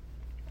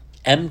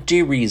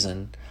 Empty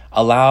reason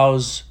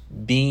allows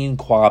being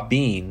qua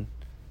being,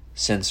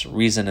 since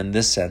reason in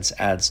this sense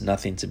adds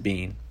nothing to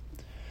being,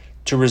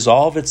 to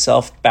resolve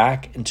itself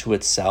back into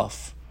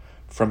itself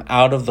from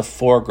out of the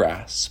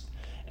foregrasp,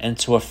 and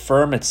to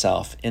affirm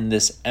itself in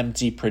this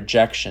empty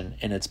projection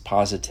in its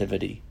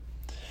positivity,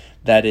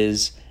 that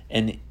is,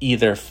 in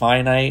either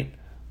finite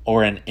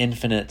or an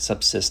infinite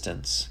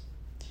subsistence.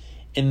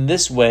 In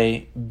this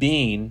way,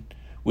 being,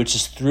 which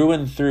is through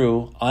and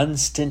through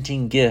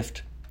unstinting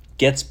gift,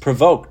 gets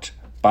provoked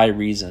by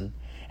reason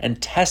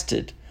and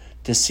tested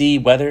to see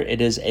whether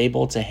it is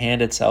able to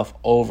hand itself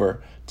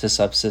over to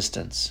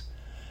subsistence.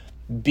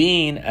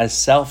 Being as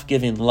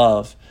self-giving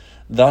love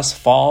thus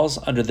falls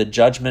under the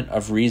judgment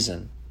of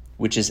reason,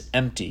 which is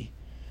empty,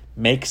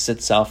 makes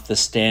itself the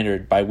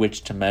standard by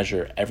which to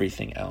measure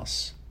everything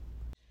else.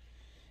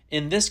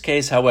 In this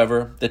case,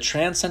 however, the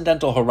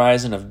transcendental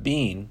horizon of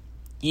being,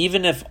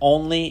 even if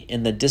only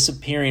in the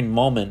disappearing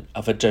moment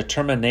of a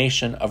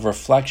determination of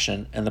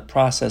reflection and the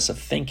process of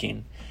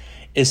thinking,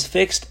 is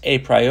fixed a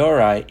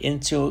priori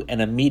into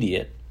an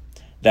immediate,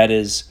 that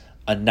is,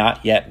 a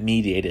not yet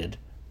mediated,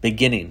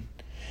 beginning,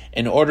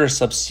 in order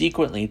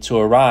subsequently to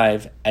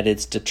arrive at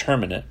its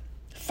determinate,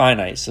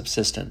 finite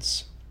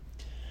subsistence.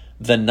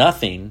 The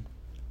nothing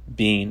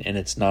being in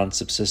its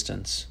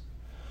non-subsistence,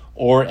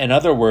 or in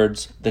other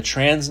words, the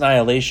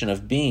transnihilation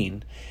of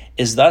being,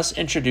 is thus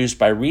introduced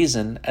by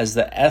reason as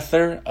the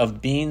ether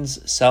of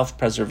being's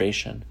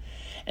self-preservation,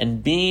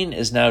 and being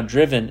is now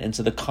driven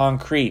into the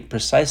concrete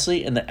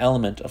precisely in the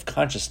element of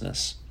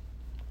consciousness.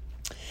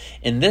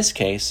 In this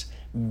case,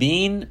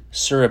 being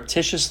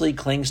surreptitiously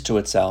clings to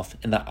itself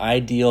in the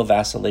ideal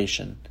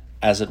vacillation,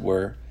 as it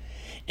were,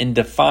 in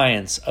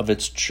defiance of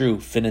its true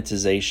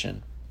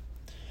finitization.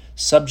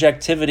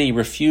 Subjectivity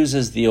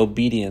refuses the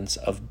obedience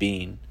of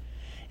being.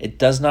 It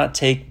does not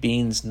take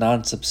being's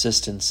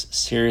non-subsistence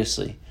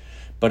seriously,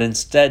 but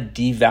instead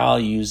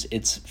devalues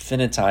its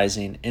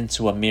finitizing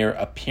into a mere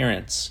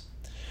appearance,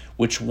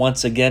 which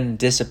once again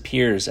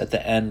disappears at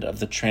the end of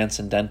the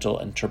transcendental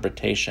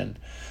interpretation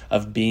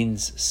of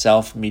being's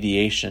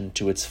self-mediation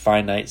to its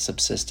finite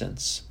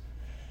subsistence.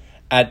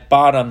 At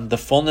bottom, the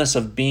fullness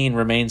of being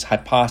remains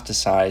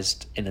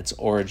hypostasized in its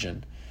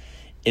origin.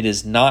 It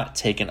is not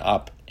taken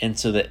up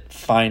into the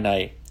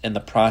finite in the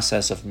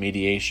process of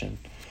mediation,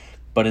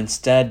 but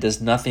instead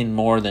does nothing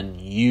more than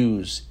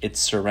use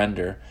its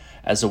surrender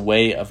as a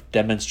way of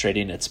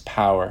demonstrating its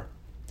power.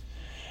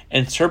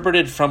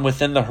 Interpreted from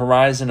within the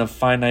horizon of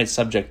finite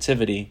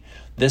subjectivity,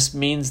 this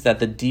means that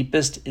the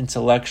deepest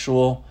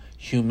intellectual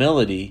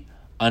humility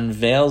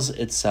unveils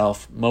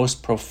itself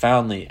most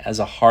profoundly as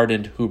a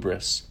hardened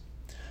hubris.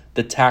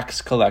 The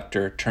tax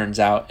collector turns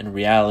out in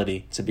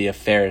reality to be a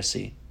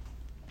Pharisee.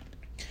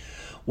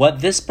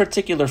 What this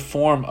particular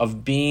form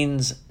of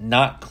being's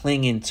not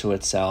clinging to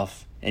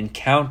itself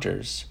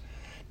encounters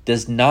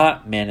does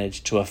not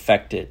manage to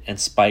affect it in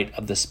spite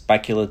of the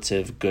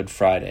speculative Good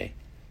Friday,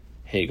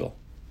 Hegel.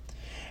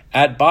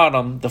 At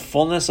bottom, the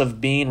fullness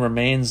of being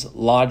remains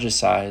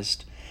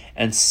logicized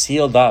and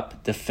sealed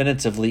up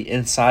definitively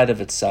inside of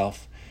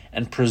itself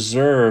and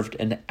preserved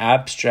in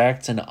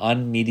abstract and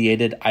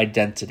unmediated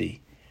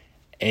identity,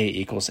 A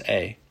equals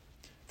A,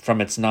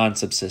 from its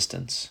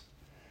non-subsistence.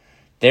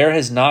 There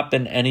has not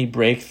been any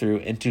breakthrough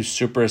into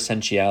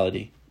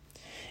superessentiality.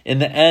 In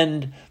the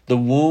end, the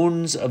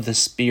wounds of the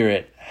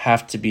spirit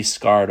have to be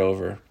scarred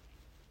over.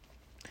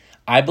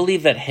 I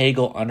believe that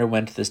Hegel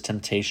underwent this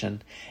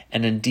temptation,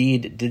 and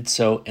indeed did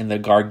so in the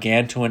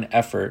gargantuan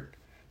effort,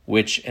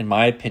 which, in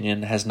my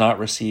opinion, has not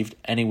received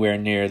anywhere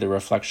near the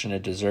reflection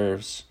it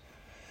deserves.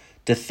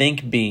 To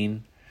think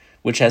being,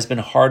 which has been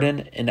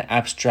hardened in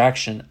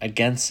abstraction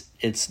against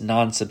its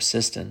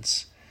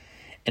non-subsistence,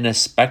 in a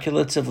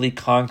speculatively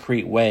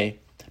concrete way,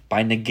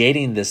 by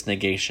negating this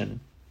negation,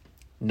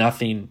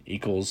 nothing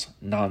equals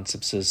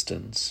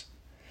non-subsistence.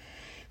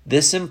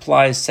 This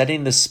implies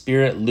setting the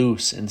spirit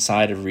loose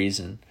inside of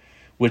reason,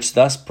 which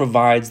thus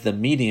provides the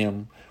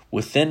medium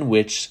within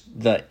which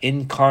the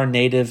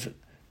incarnative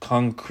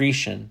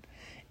concretion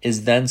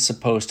is then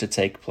supposed to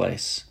take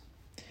place.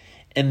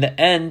 In the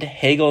end,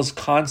 Hegel's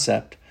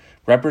concept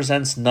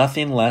represents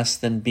nothing less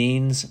than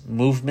being's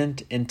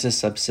movement into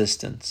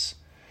subsistence,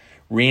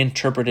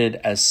 reinterpreted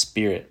as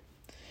spirit,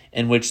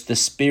 in which the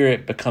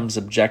spirit becomes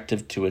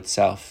objective to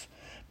itself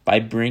by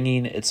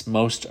bringing its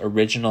most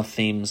original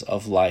themes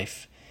of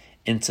life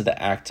into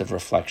the act of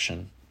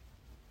reflection.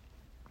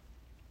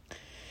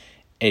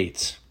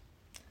 8.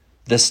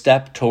 The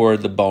step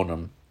toward the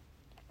bonum.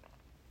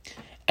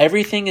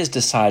 Everything is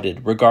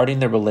decided regarding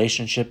the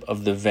relationship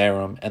of the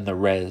verum and the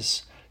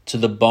res to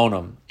the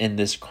bonum in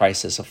this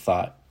crisis of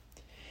thought.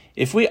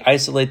 If we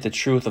isolate the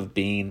truth of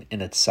being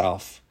in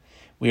itself,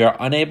 we are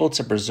unable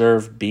to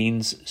preserve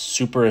being's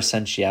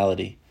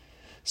superessentiality,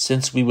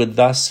 since we would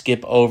thus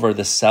skip over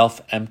the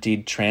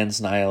self-emptied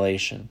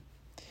transnihilation.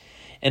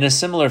 In a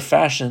similar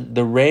fashion,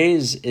 the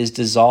res is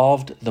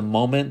dissolved the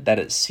moment that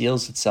it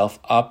seals itself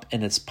up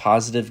in its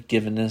positive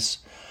givenness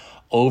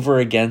over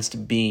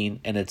against being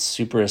and its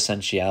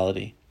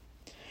superessentiality.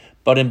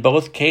 But in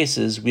both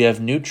cases, we have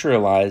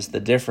neutralized the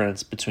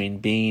difference between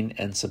being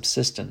and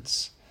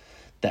subsistence,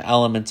 the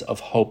element of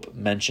hope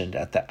mentioned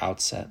at the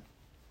outset.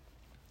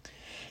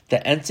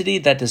 The entity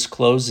that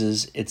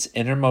discloses its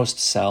innermost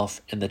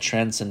self in the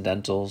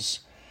Transcendentals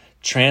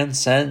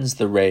transcends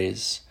the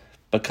res,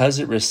 because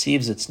it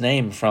receives its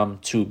name from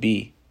to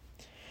be.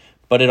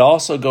 But it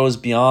also goes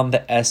beyond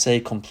the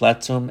esse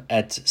completum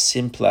et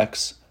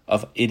simplex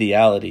of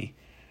ideality,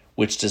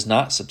 which does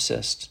not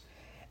subsist,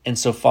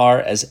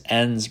 insofar as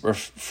ends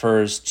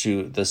refers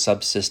to the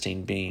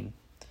subsisting being.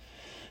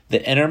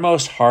 The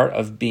innermost heart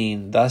of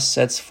being thus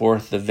sets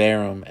forth the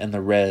verum and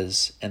the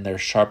res in their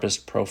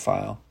sharpest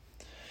profile.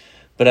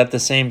 But at the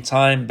same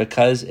time,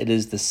 because it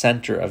is the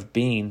center of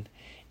being,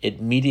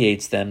 it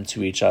mediates them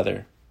to each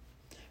other.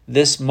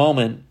 This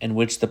moment in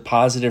which the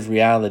positive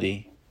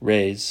reality,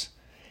 res,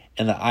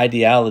 and the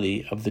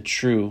ideality of the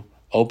true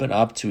open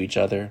up to each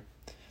other,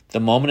 the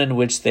moment in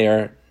which they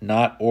are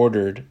not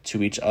ordered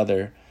to each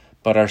other,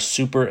 but are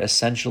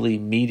super-essentially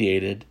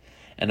mediated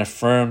and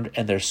affirmed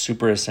in their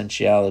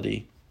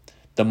super-essentiality,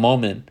 the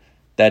moment,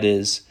 that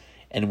is,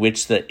 in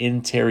which the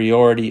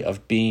interiority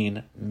of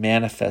being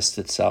manifests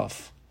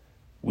itself,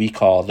 we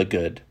call the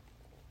good.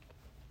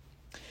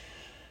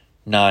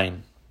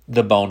 9.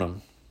 The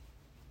bonum.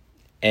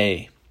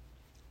 A.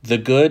 The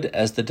good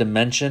as the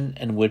dimension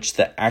in which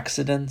the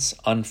accidents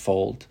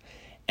unfold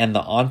and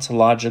the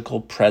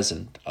ontological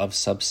present of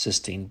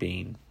subsisting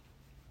being.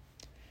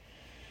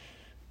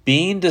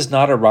 Being does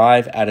not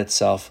arrive at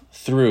itself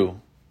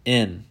through,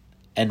 in,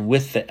 and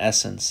with the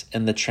essence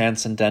in the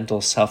transcendental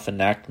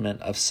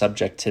self-enactment of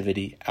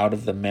subjectivity out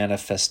of the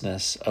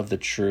manifestness of the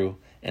true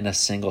in a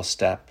single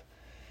step.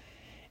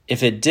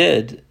 If it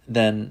did,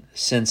 then,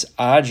 since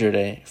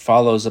agere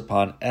follows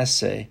upon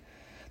esse,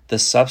 the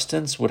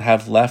substance would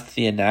have left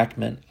the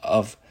enactment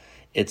of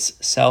its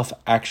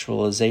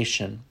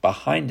self-actualization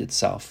behind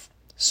itself,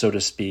 so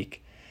to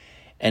speak,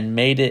 and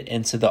made it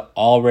into the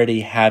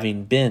already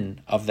having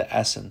been of the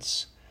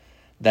essence,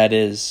 that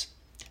is,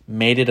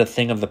 made it a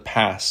thing of the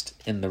past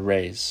in the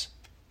res.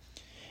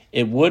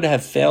 It would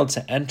have failed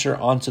to enter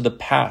onto the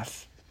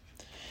path.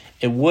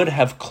 It would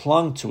have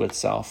clung to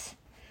itself,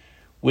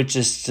 which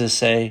is to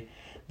say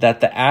that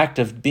the act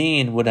of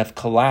being would have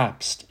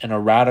collapsed in a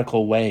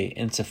radical way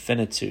into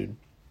finitude.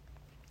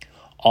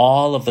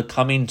 All of the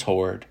coming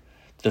toward,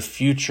 the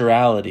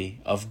futurality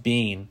of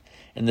being,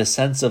 in the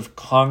sense of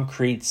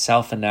concrete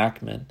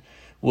self-enactment,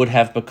 would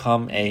have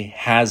become a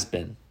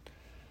has-been.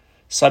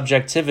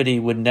 Subjectivity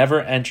would never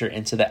enter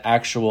into the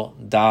actual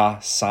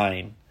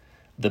da-sein,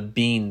 the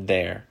being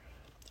there,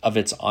 of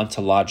its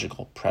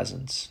ontological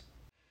presence.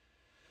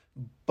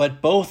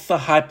 But both the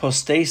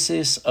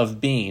hypostasis of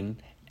being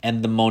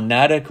and the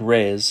monadic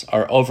res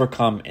are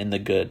overcome in the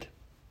good.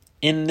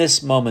 In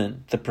this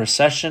moment, the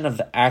procession of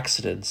the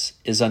accidents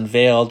is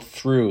unveiled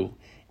through,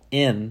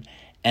 in,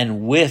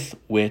 and with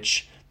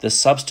which the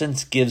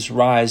substance gives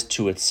rise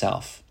to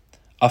itself,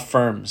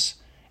 affirms,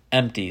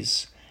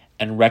 empties,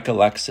 and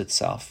recollects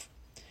itself.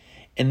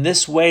 In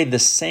this way, the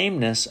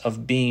sameness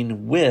of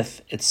being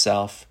with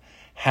itself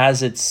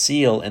has its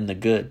seal in the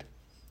good,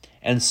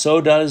 and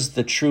so does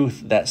the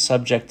truth that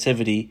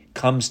subjectivity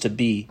comes to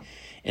be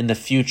in the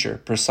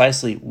future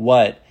precisely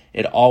what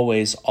it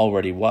always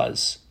already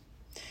was.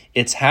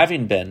 Its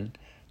having been,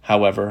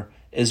 however,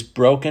 is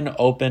broken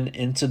open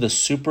into the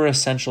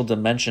superessential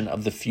dimension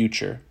of the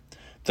future,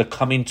 the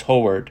coming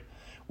toward,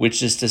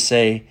 which is to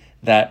say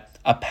that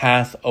a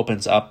path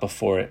opens up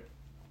before it.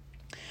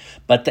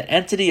 But the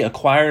entity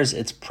acquires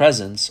its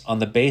presence on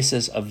the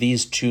basis of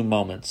these two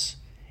moments.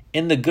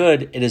 In the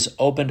good, it is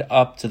opened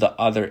up to the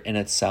other in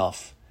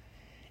itself.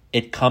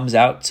 It comes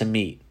out to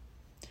meet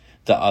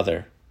the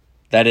other.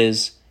 That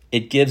is,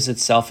 it gives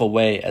itself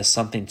away as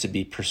something to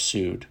be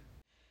pursued.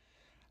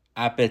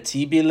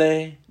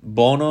 Appetibile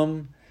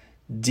bonum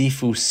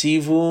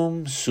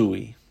diffusivum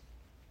sui.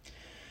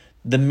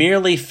 The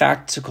merely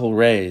factical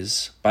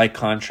rays, by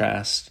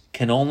contrast,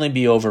 can only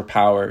be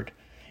overpowered,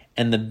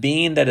 and the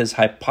being that is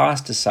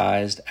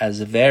hypostasized as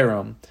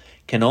verum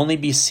can only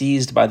be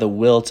seized by the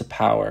will to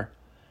power.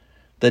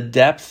 The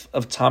depth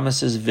of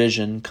Thomas's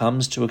vision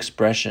comes to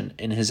expression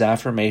in his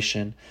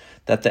affirmation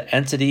that the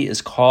entity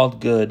is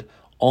called good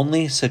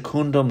only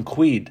secundum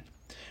quid,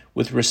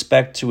 with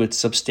respect to its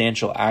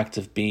substantial act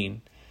of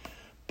being.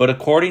 But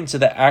according to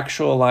the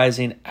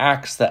actualizing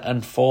acts that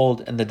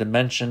unfold in the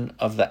dimension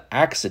of the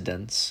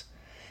accidents,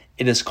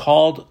 it is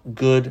called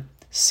good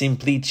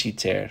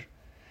simpliciter,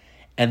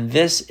 and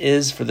this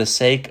is for the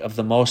sake of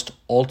the most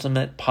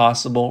ultimate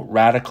possible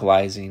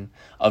radicalizing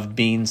of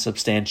being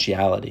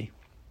substantiality.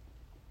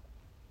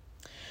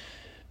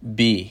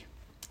 B.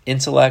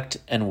 Intellect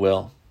and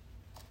will.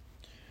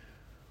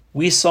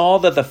 We saw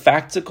that the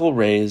factical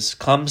rays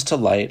comes to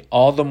light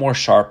all the more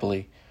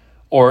sharply,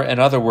 or in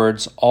other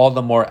words, all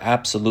the more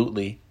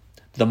absolutely,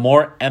 the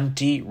more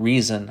empty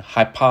reason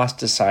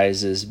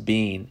hypostasizes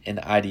being in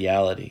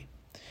ideality.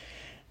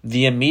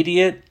 The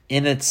immediate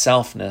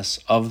in-itselfness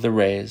of the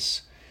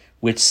rays,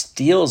 which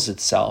steels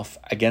itself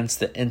against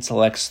the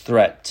intellect's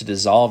threat to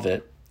dissolve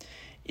it,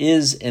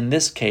 is in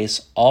this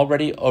case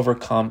already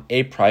overcome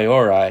a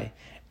priori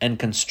and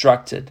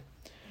constructed.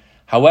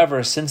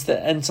 However, since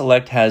the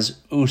intellect has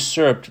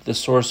usurped the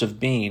source of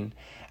being,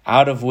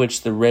 out of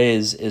which the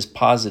rays is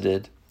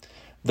posited,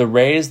 the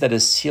rays that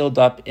is sealed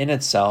up in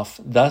itself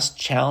thus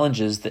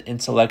challenges the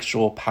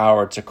intellectual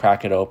power to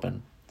crack it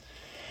open.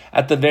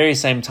 At the very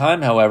same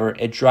time, however,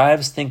 it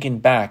drives thinking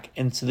back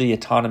into the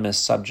autonomous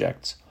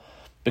subject,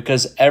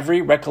 because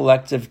every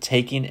recollective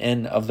taking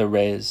in of the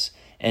rays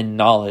and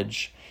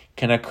knowledge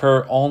can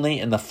occur only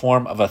in the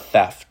form of a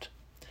theft.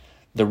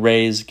 The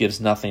rays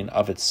gives nothing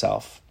of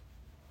itself.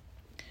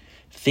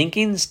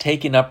 Thinking's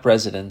taking up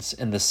residence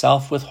in the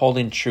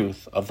self-withholding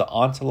truth of the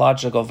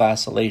ontological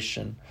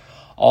vacillation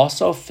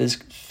also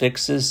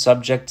fixes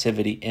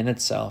subjectivity in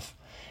itself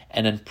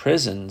and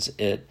imprisons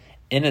it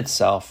in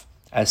itself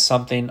as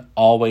something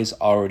always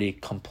already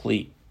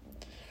complete.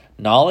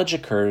 Knowledge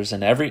occurs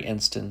in every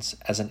instance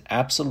as an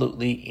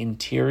absolutely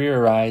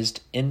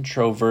interiorized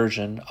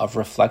introversion of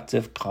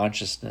reflective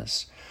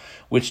consciousness,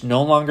 which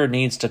no longer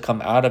needs to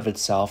come out of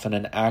itself in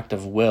an act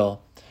of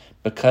will,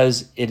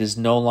 because it is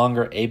no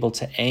longer able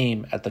to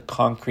aim at the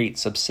concrete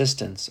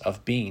subsistence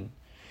of being,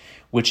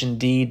 which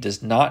indeed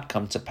does not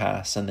come to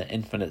pass in the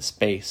infinite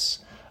space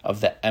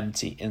of the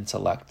empty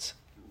intellect.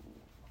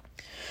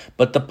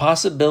 But the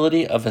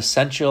possibility of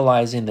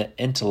essentializing the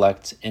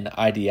intellect in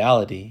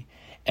ideality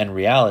and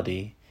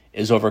reality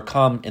is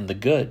overcome in the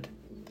good,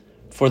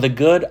 for the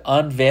good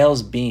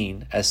unveils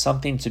being as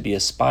something to be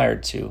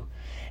aspired to,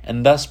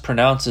 and thus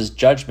pronounces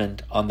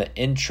judgment on the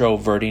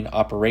introverting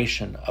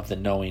operation of the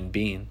knowing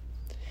being.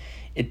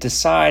 It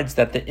decides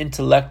that the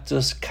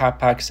intellectus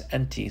capax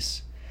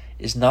entis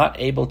is not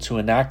able to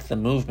enact the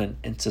movement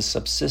into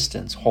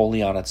subsistence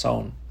wholly on its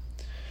own,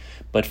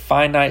 but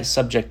finite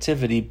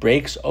subjectivity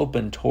breaks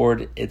open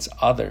toward its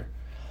other,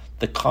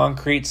 the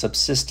concrete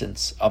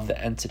subsistence of the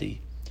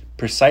entity,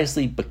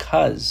 precisely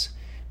because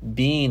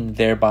being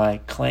thereby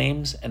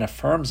claims and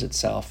affirms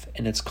itself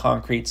in its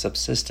concrete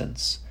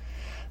subsistence,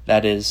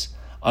 that is,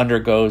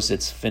 undergoes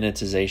its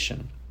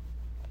finitization.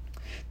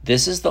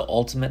 This is the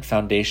ultimate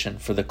foundation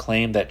for the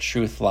claim that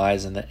truth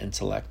lies in the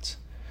intellect,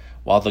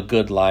 while the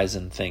good lies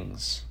in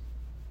things.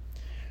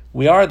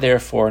 We are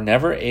therefore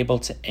never able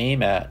to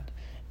aim at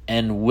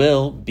and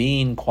will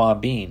being qua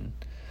being,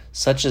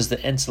 such as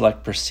the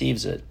intellect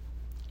perceives it,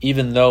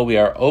 even though we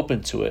are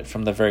open to it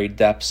from the very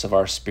depths of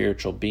our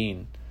spiritual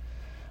being.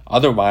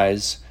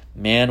 Otherwise,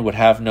 man would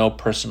have no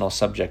personal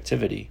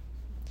subjectivity.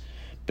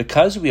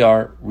 Because we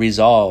are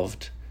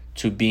resolved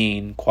to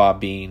being qua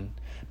being,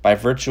 by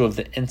virtue of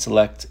the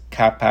intellect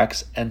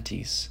capax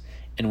entis,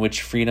 in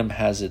which freedom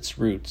has its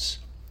roots,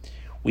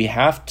 we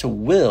have to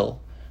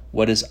will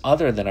what is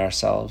other than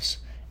ourselves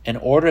in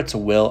order to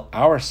will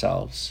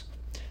ourselves,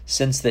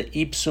 since the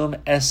ipsum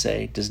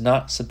esse does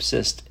not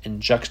subsist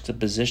in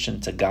juxtaposition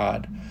to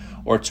God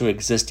or to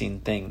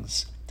existing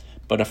things,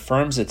 but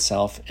affirms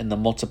itself in the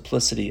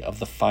multiplicity of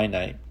the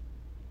finite.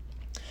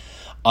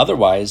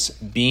 Otherwise,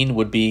 being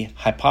would be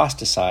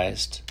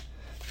hypostasized.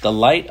 The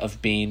light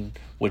of being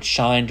would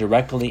shine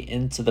directly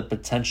into the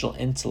potential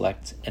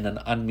intellect in an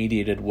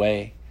unmediated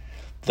way,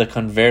 the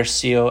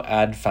conversio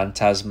ad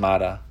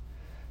phantasmata,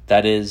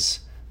 that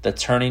is, the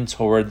turning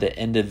toward the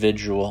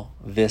individual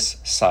this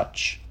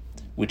such,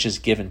 which is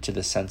given to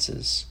the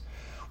senses,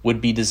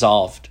 would be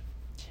dissolved,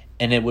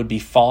 and it would be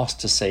false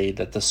to say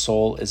that the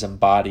soul is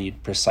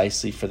embodied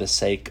precisely for the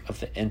sake of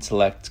the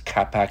intellect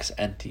capax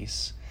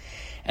entiis,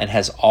 and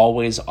has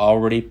always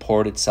already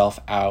poured itself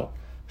out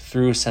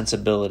through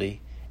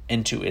sensibility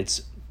into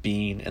its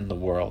being in the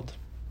world.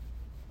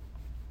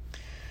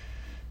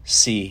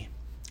 C.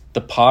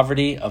 The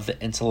poverty of the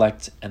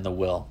intellect and the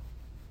will.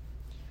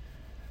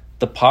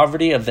 The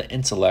poverty of the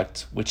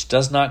intellect, which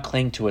does not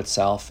cling to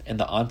itself in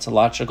the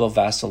ontological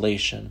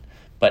vacillation,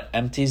 but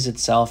empties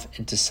itself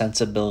into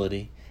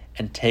sensibility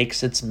and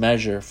takes its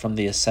measure from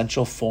the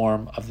essential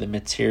form of the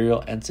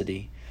material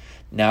entity,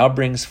 now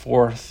brings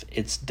forth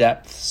its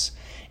depths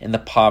in the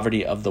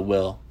poverty of the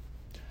will.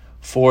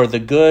 For the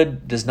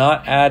good does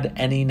not add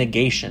any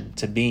negation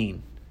to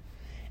being.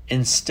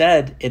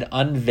 Instead, it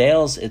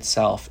unveils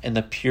itself in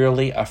the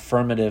purely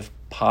affirmative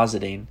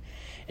positing,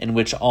 in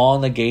which all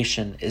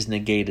negation is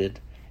negated,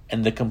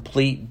 and the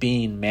complete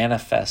being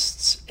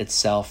manifests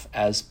itself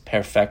as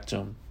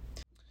perfectum.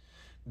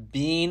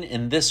 Being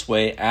in this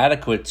way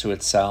adequate to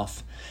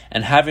itself,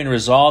 and having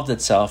resolved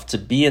itself to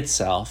be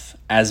itself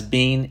as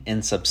being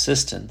in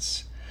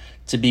subsistence,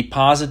 to be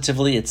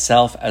positively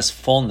itself as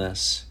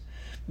fullness,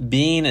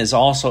 being is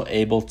also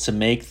able to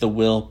make the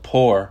will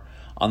poor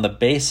on the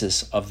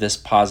basis of this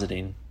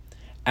positing,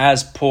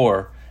 as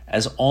poor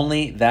as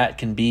only that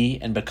can be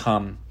and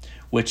become,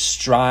 which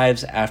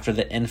strives after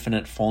the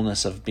infinite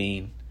fullness of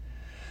being.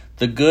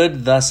 The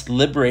good thus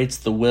liberates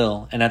the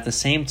will and at the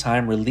same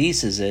time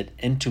releases it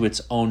into its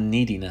own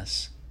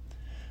neediness.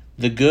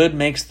 The good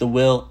makes the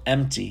will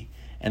empty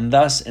and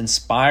thus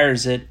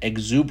inspires it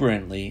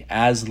exuberantly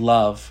as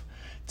love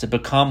to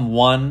become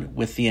one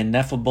with the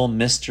ineffable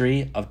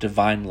mystery of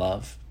divine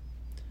love.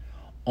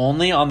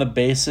 Only on the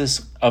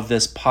basis of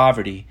this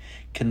poverty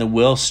can the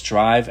will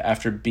strive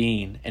after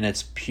being in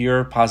its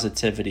pure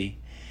positivity,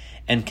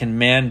 and can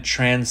man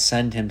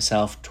transcend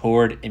himself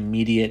toward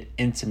immediate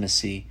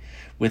intimacy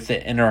with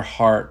the inner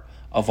heart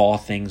of all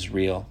things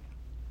real.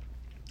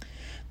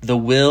 The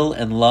will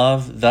and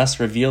love thus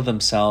reveal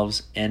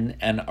themselves in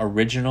an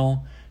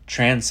original,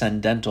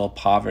 transcendental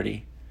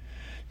poverty,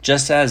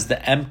 just as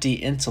the empty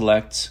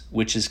intellect,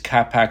 which is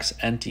capax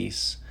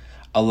entiis,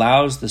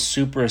 allows the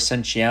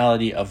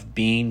superessentiality of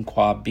being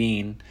qua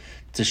being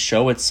to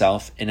show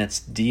itself in its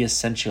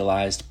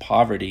de-essentialized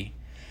poverty,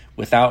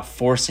 without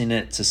forcing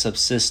it to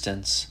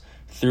subsistence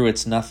through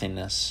its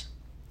nothingness,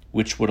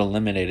 which would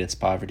eliminate its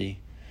poverty.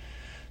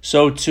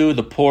 So too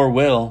the poor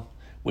will,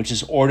 which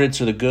is ordered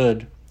to the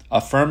good,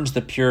 affirms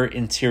the pure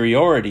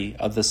interiority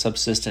of the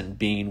subsistent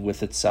being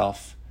with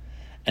itself,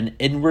 an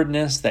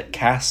inwardness that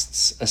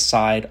casts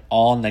aside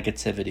all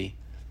negativity.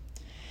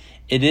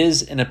 It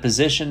is in a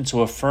position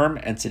to affirm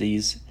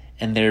entities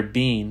in their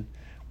being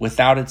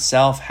without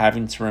itself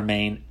having to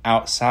remain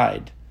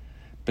outside,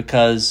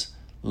 because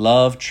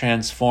love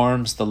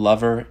transforms the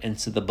lover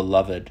into the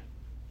beloved.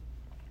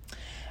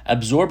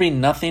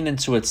 Absorbing nothing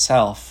into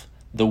itself,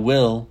 the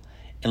will,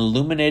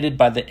 illuminated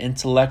by the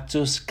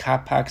intellectus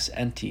capax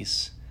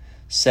entiis,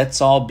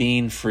 sets all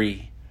being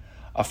free,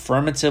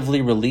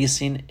 affirmatively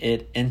releasing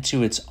it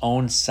into its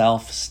own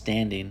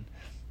self-standing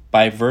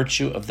by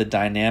virtue of the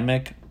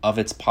dynamic of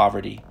its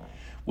poverty,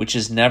 which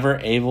is never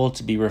able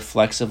to be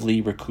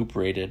reflexively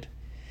recuperated.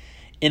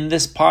 In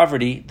this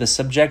poverty, the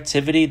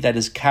subjectivity that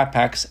is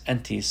capax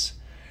entiis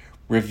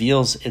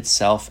reveals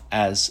itself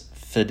as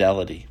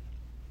fidelity.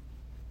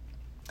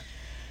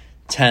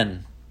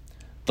 10.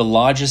 The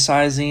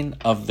logicizing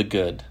of the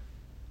good.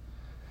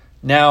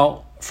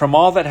 Now, from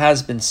all that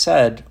has been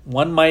said,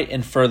 one might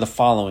infer the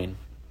following.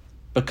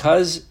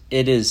 Because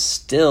it is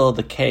still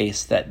the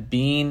case that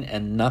being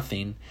and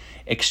nothing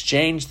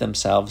exchange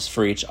themselves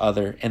for each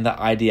other in the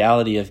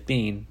ideality of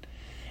being,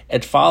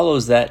 it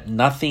follows that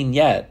nothing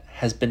yet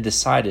has been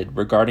decided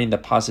regarding the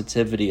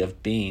positivity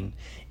of being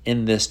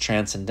in this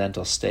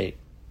transcendental state.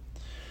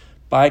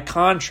 By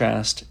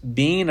contrast,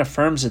 being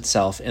affirms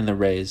itself in the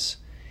rays,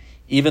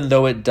 even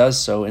though it does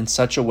so in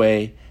such a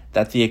way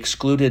that the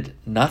excluded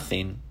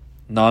nothing,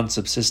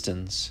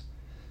 non-subsistence,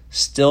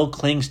 still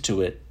clings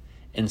to it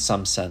in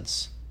some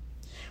sense.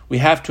 We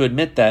have to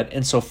admit that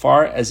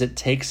insofar as it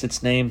takes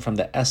its name from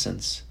the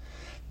essence,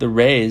 the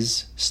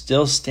rays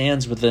still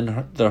stands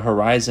within the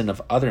horizon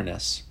of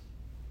otherness.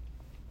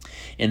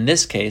 In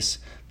this case,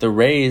 the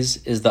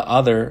rays is the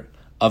other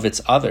of its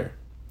other,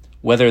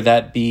 whether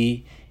that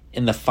be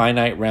in the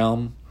finite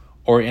realm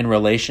or in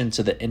relation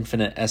to the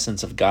infinite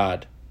essence of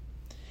God.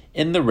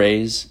 In the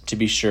rays, to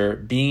be sure,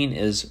 being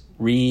is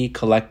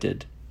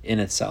recollected in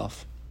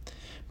itself,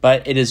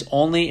 but it is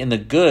only in the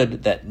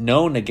good that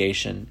no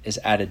negation is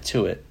added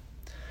to it.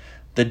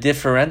 The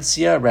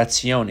differentia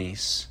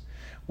rationis,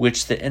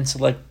 which the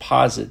intellect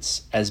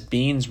posits as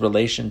being's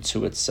relation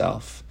to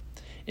itself,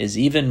 is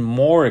even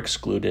more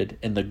excluded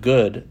in the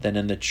good than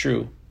in the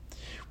true,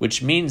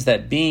 which means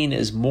that being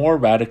is more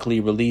radically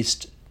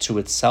released to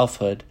its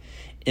selfhood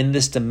in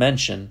this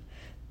dimension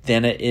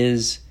than it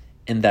is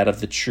in that of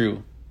the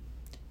true.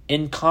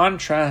 In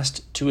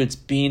contrast to its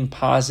being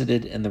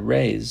posited in the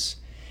rays,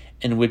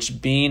 in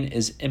which being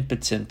is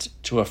impotent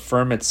to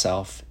affirm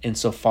itself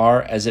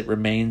insofar as it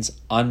remains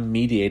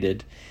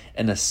unmediated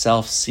in a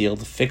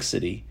self-sealed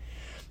fixity,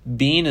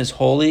 being is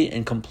wholly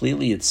and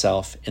completely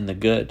itself in the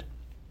good.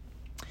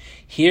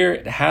 Here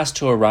it has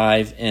to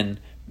arrive in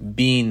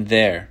being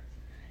there,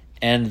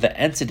 and the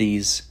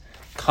entities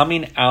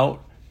coming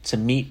out to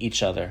meet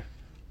each other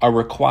are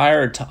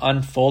required to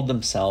unfold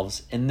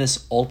themselves in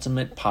this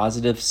ultimate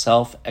positive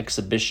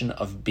self-exhibition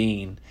of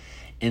being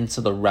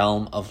into the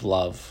realm of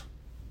love.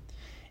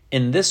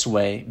 In this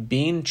way,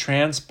 being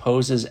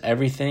transposes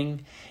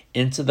everything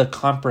into the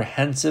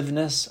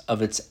comprehensiveness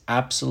of its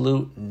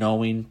absolute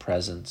knowing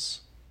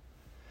presence.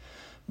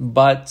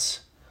 But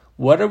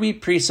what are we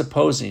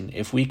presupposing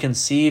if we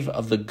conceive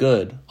of the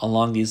good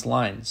along these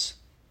lines?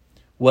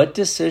 What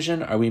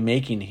decision are we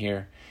making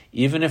here,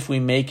 even if we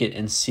make it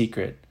in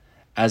secret,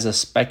 as a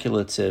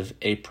speculative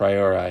a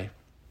priori?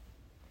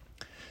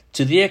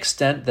 To the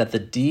extent that the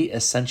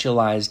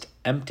de-essentialized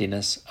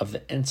emptiness of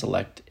the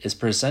intellect is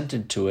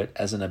presented to it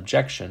as an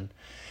objection,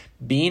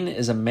 being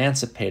is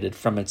emancipated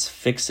from its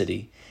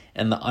fixity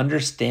and the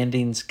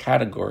understanding's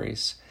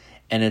categories,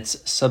 and its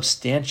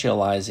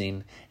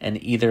substantializing an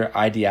either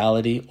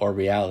ideality or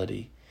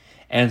reality,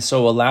 and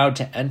so allowed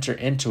to enter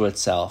into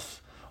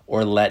itself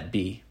or let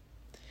be.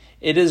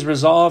 It is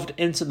resolved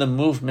into the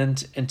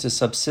movement into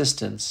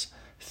subsistence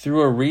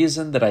through a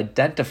reason that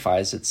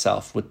identifies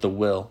itself with the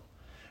will,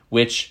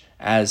 which,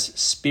 as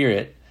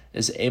spirit,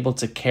 is able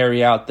to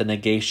carry out the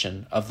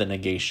negation of the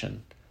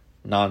negation,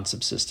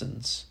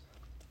 non-subsistence,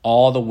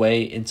 all the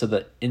way into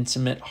the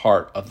intimate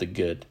heart of the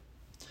good.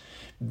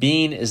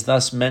 Being is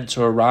thus meant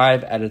to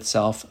arrive at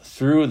itself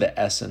through the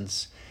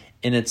essence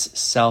in its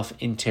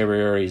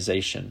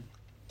self-interiorization.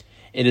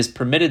 It is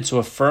permitted to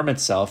affirm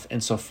itself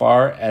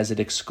insofar as it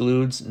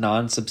excludes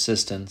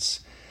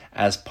non-subsistence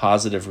as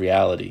positive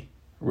reality,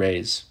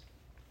 res,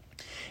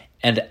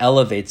 and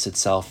elevates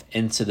itself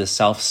into the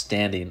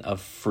self-standing of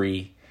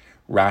free,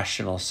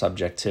 rational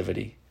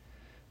subjectivity.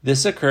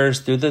 This occurs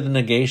through the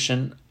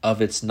negation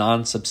of its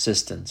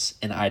non-subsistence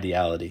in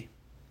ideality.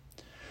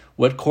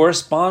 What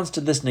corresponds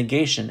to this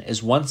negation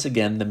is once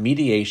again the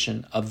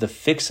mediation of the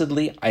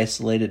fixedly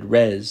isolated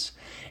res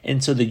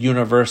into the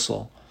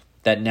universal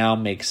that now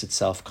makes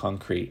itself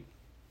concrete.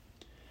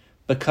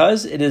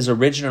 Because it is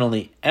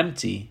originally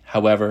empty,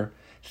 however,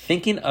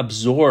 thinking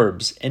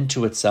absorbs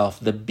into itself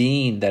the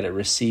being that it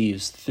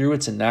receives through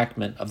its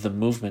enactment of the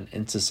movement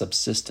into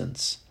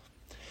subsistence.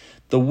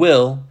 The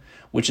will,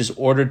 which is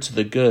ordered to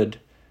the good,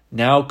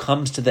 now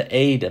comes to the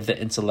aid of the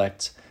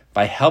intellect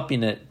by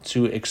helping it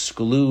to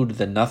exclude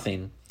the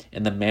nothing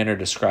in the manner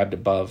described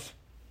above.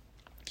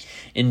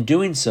 In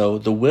doing so,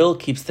 the will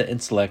keeps the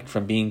intellect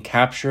from being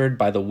captured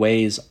by the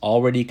way's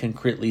already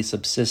concretely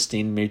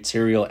subsisting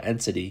material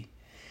entity.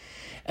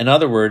 In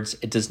other words,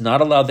 it does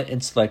not allow the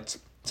intellect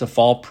to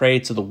fall prey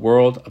to the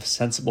world of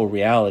sensible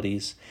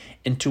realities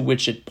into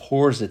which it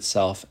pours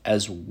itself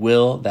as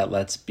will that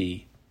lets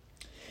be.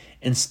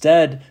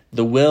 Instead,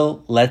 the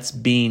will lets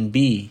being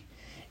be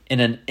in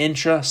an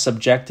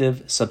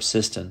intra-subjective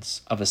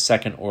subsistence of a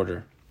second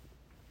order,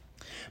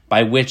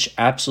 by which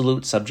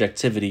absolute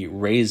subjectivity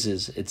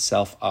raises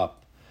itself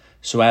up,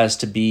 so as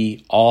to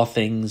be all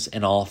things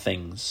in all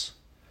things.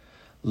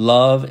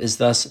 Love is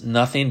thus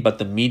nothing but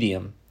the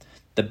medium,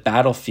 the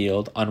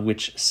battlefield on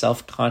which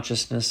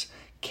self-consciousness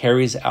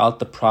carries out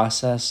the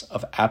process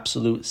of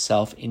absolute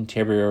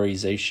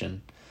self-interiorization,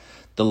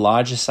 the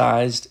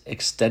logicized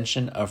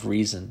extension of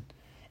reason,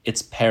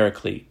 its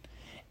paraclete,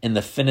 in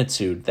the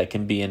finitude that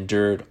can be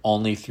endured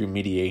only through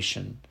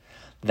mediation,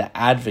 the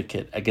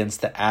advocate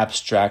against the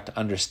abstract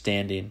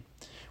understanding,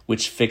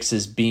 which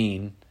fixes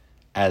being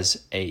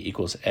as A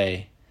equals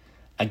A,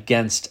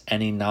 against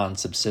any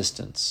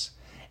non-subsistence,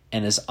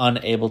 and is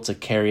unable to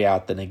carry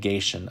out the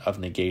negation of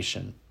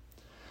negation.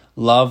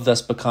 Love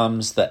thus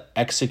becomes the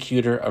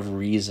executor of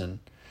reason,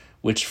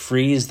 which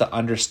frees the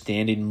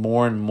understanding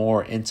more and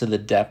more into the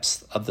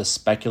depths of the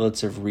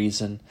speculative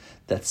reason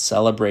that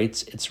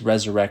celebrates its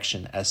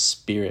resurrection as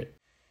spirit.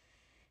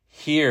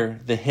 Here,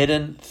 the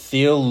hidden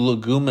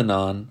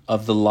theologumenon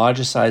of the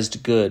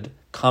logicized good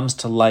comes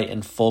to light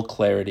in full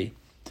clarity.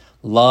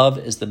 Love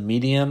is the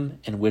medium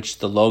in which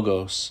the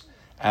logos,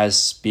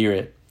 as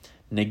spirit,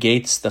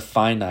 negates the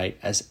finite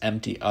as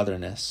empty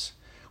otherness,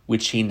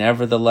 which he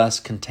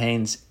nevertheless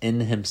contains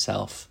in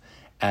himself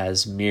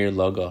as mere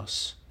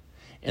logos,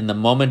 in the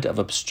moment of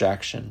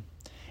abstraction,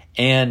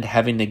 and,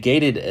 having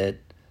negated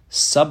it,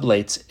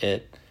 sublates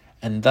it,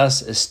 and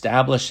thus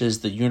establishes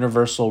the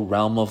universal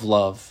realm of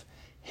love,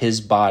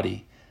 his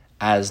body,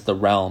 as the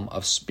realm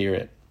of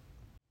spirit.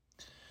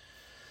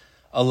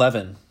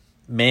 11.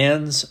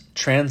 Man's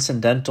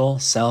transcendental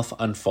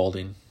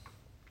self-unfolding.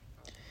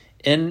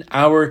 In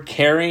our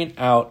carrying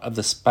out of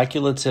the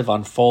speculative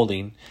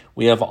unfolding,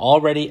 we have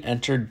already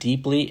entered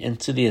deeply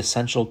into the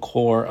essential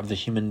core of the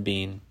human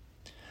being.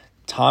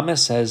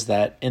 Thomas says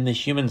that in the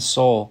human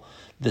soul,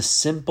 the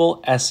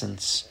simple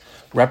essence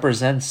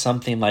represents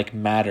something like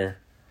matter,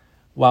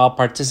 while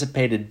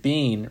participated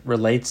being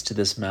relates to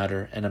this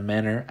matter in a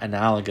manner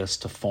analogous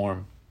to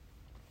form.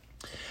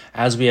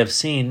 As we have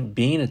seen,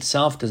 being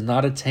itself does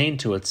not attain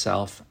to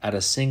itself at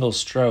a single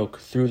stroke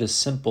through the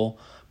simple,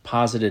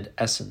 posited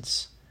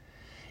essence.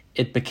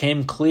 It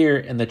became clear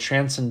in the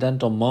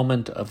transcendental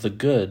moment of the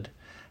good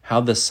how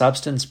the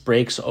substance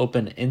breaks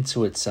open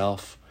into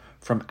itself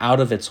from out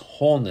of its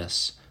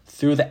wholeness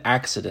through the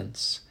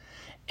accidents,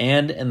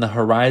 and in the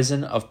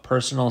horizon of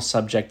personal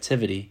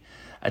subjectivity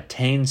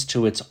attains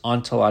to its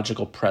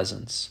ontological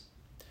presence.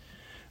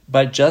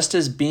 But just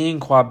as being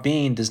qua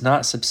being does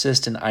not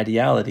subsist in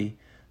ideality,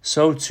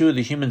 so too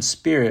the human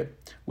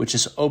spirit, which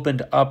is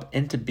opened up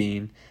into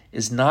being,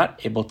 is not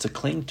able to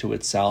cling to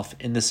itself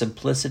in the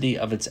simplicity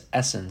of its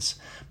essence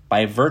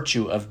by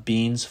virtue of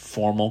being's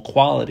formal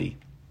quality.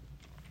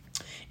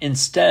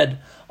 Instead,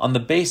 on the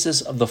basis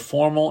of the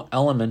formal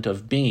element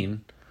of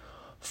being,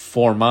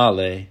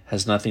 formale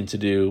has nothing to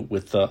do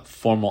with the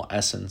formal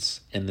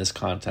essence in this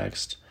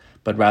context,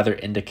 but rather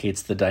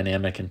indicates the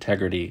dynamic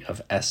integrity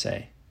of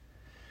esse,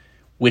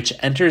 which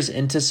enters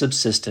into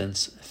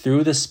subsistence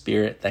through the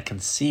spirit that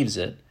conceives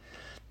it,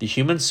 the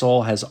human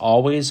soul has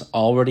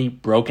already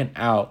broken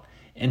out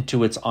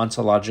into its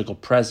ontological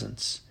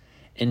presence,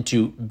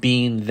 into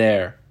being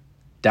there,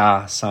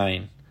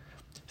 Dasein,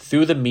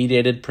 through the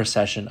mediated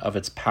procession of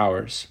its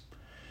powers.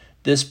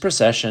 This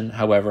procession,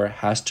 however,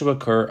 has to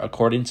occur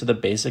according to the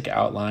basic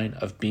outline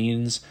of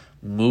being's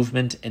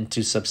movement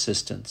into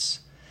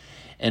subsistence,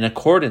 in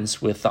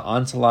accordance with the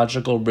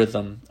ontological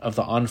rhythm of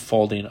the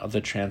unfolding of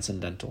the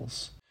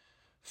Transcendentals.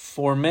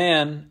 For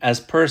man, as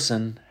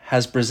person,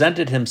 has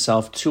presented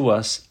himself to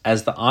us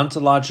as the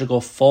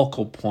ontological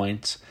focal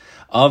point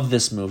of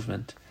this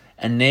movement,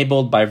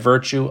 enabled by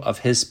virtue of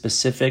his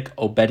specific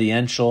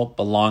obediential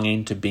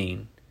belonging to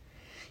being.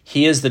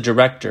 He is the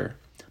director,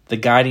 the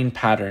guiding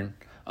pattern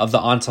of the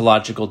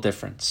ontological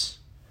difference.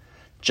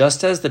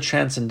 Just as the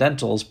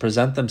Transcendentals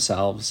present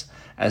themselves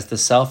as the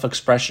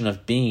self-expression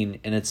of being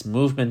in its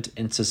movement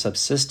into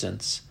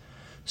subsistence,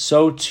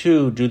 so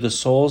too do the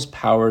soul's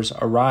powers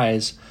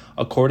arise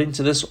according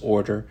to this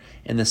order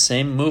in the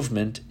same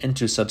movement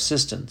into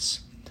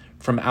subsistence,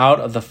 from out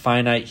of the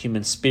finite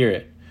human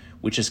spirit,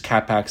 which is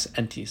capax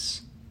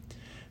entis.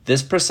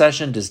 This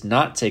procession does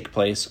not take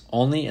place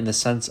only in the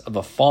sense of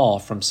a fall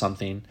from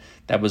something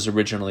that was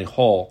originally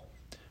whole,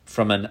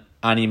 from an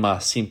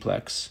anima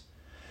simplex,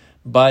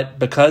 but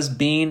because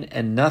being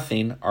and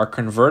nothing are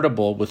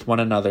convertible with one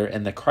another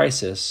in the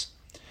crisis,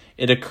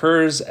 it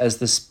occurs as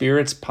the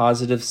spirit's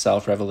positive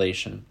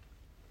self-revelation.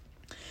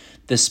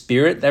 The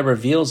spirit that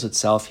reveals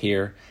itself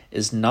here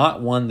is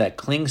not one that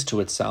clings to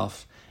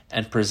itself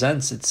and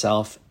presents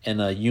itself in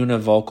a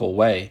univocal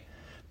way,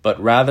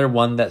 but rather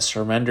one that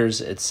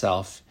surrenders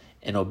itself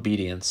in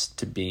obedience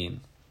to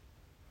being.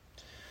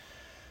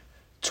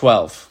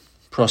 12.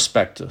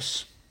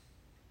 Prospectus.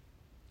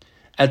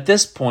 At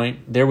this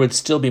point, there would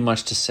still be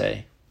much to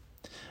say.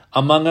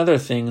 Among other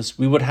things,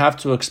 we would have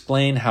to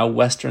explain how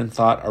Western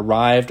thought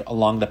arrived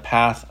along the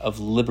path of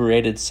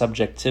liberated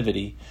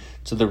subjectivity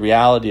to the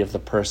reality of the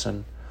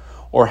person,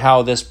 or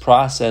how this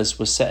process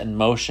was set in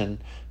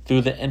motion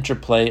through the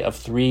interplay of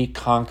three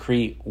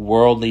concrete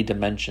worldly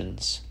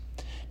dimensions,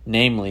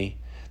 namely,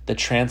 the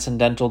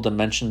transcendental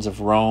dimensions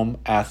of Rome,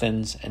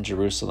 Athens, and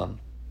Jerusalem.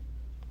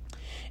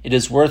 It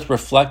is worth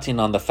reflecting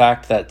on the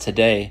fact that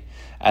today,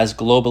 as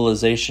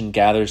globalization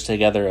gathers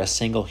together a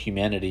single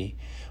humanity,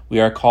 we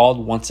are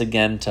called once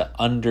again to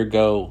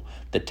undergo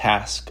the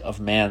task of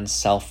man's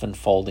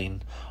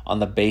self-unfolding on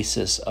the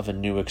basis of a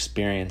new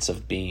experience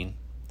of being.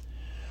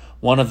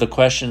 One of the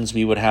questions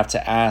we would have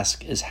to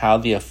ask is how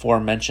the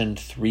aforementioned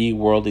three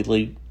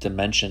worldly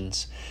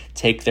dimensions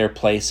take their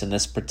place in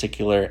this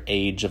particular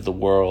age of the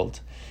world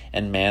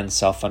and man's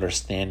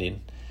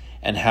self-understanding,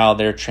 and how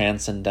their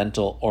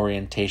transcendental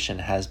orientation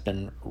has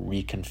been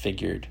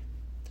reconfigured.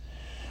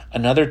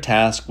 Another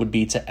task would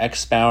be to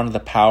expound the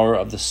power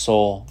of the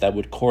soul that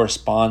would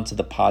correspond to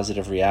the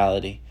positive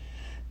reality,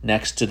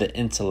 next to the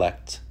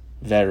intellect,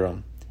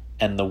 verum,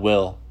 and the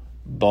will,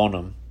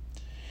 bonum.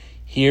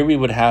 Here we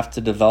would have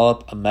to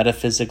develop a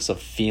metaphysics of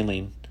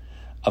feeling,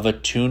 of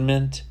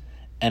attunement,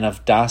 and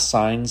of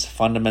Dasein's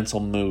fundamental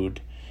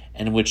mood,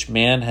 in which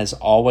man has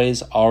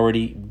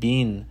already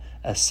been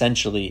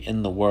essentially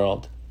in the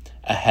world,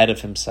 ahead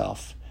of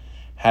himself,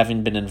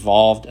 having been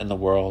involved in the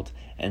world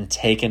and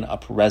taken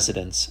up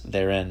residence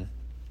therein.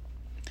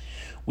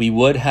 We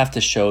would have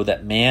to show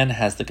that man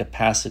has the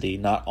capacity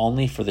not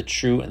only for the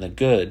true and the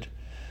good,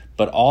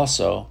 but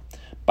also,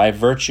 by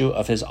virtue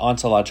of his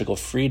ontological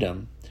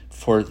freedom,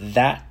 for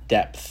that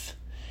depth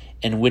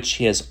in which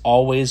he has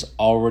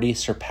already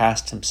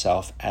surpassed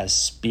himself as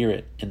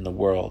spirit in the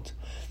world,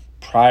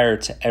 prior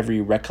to every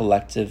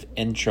recollective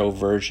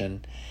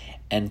introversion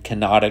and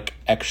kenotic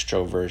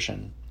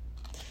extroversion.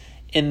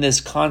 In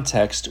this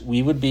context,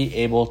 we would be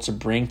able to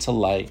bring to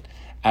light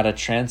at a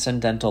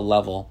transcendental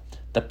level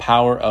the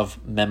power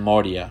of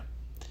memoria,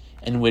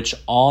 in which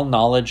all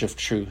knowledge of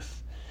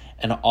truth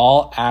and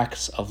all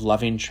acts of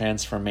loving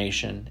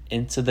transformation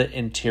into the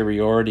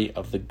interiority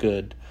of the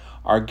good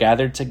are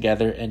gathered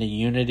together in a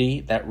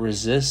unity that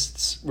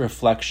resists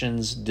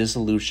reflection's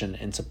dissolution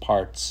into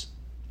parts.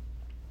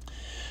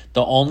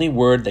 The only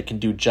word that can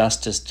do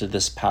justice to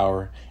this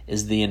power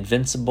is the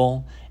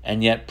invincible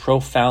and yet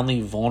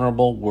profoundly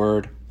vulnerable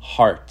word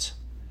heart.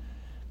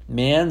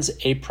 Man's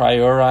a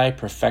priori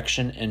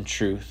perfection and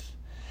truth,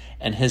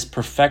 and his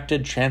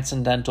perfected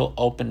transcendental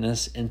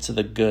openness into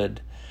the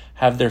good,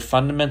 have their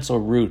fundamental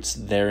roots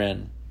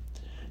therein,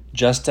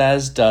 just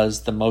as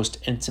does the most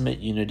intimate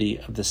unity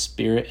of the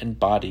spirit and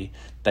body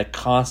that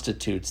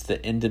constitutes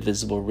the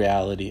indivisible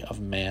reality of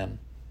man.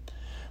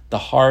 The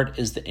heart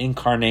is the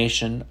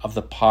incarnation of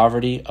the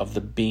poverty of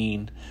the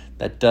being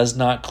that does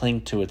not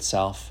cling to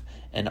itself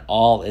in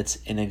all its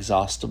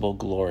inexhaustible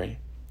glory.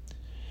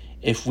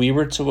 If we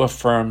were to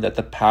affirm that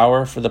the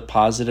power for the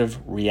positive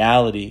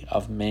reality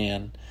of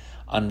man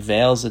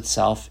unveils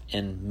itself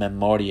in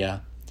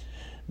memoria,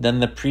 then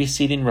the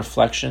preceding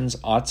reflections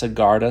ought to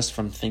guard us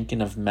from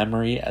thinking of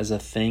memory as a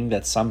thing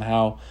that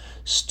somehow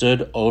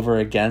stood over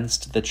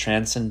against the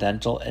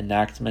transcendental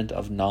enactment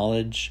of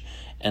knowledge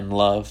and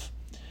love,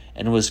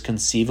 and was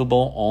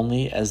conceivable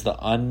only as the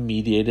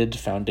unmediated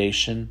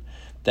foundation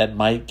that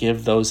might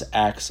give those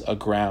acts a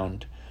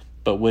ground,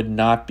 but would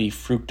not be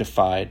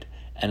fructified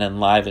and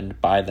enlivened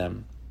by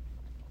them.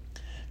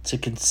 To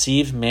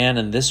conceive man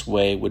in this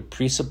way would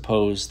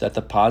presuppose that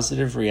the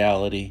positive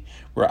reality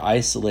were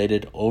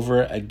isolated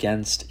over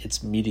against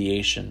its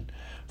mediation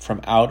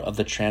from out of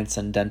the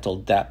transcendental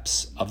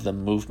depths of the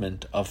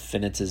movement of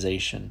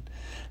finitization,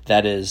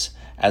 that is,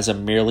 as a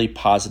merely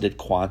posited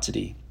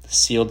quantity,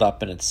 sealed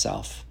up in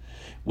itself,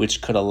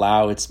 which could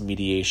allow its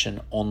mediation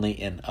only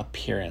in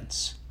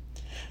appearance.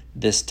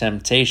 This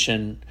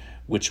temptation,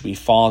 which we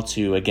fall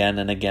to again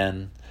and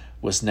again,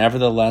 was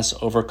nevertheless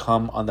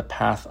overcome on the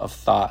path of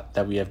thought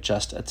that we have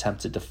just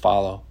attempted to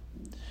follow.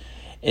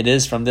 It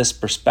is from this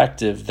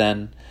perspective,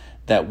 then,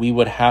 that we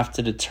would have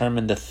to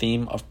determine the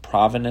theme of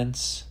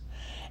provenance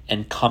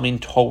and coming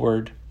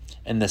toward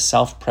in the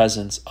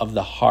self-presence of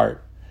the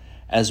heart,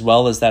 as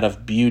well as that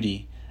of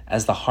beauty,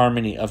 as the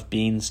harmony of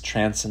being's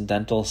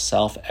transcendental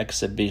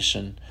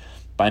self-exhibition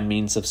by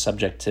means of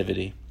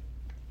subjectivity.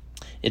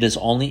 It is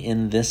only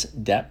in this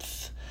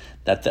depth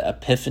that the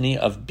epiphany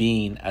of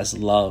being as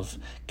love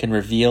can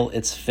reveal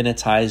its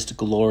finitized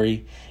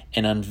glory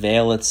and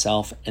unveil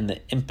itself in the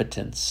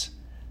impotence,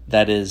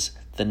 that is,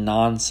 the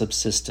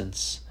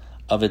non-subsistence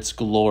of its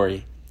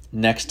glory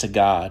next to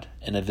God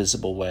in a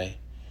visible way.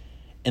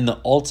 In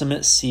the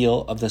ultimate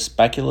seal of the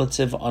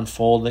speculative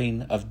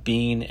unfolding of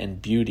being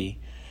and beauty,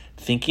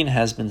 thinking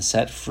has been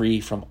set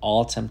free from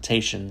all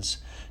temptations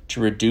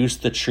to reduce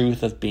the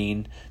truth of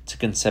being to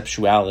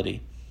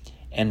conceptuality,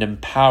 and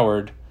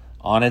empowered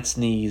on its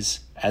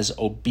knees as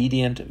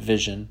obedient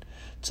vision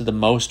to the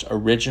most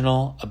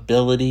original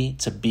ability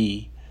to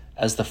be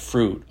as the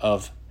fruit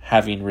of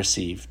having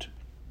received.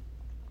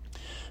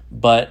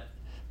 But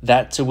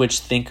that to which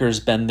thinkers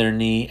bend their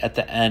knee at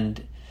the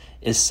end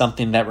is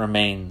something that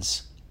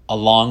remains,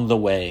 along the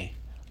way,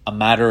 a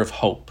matter of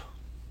hope.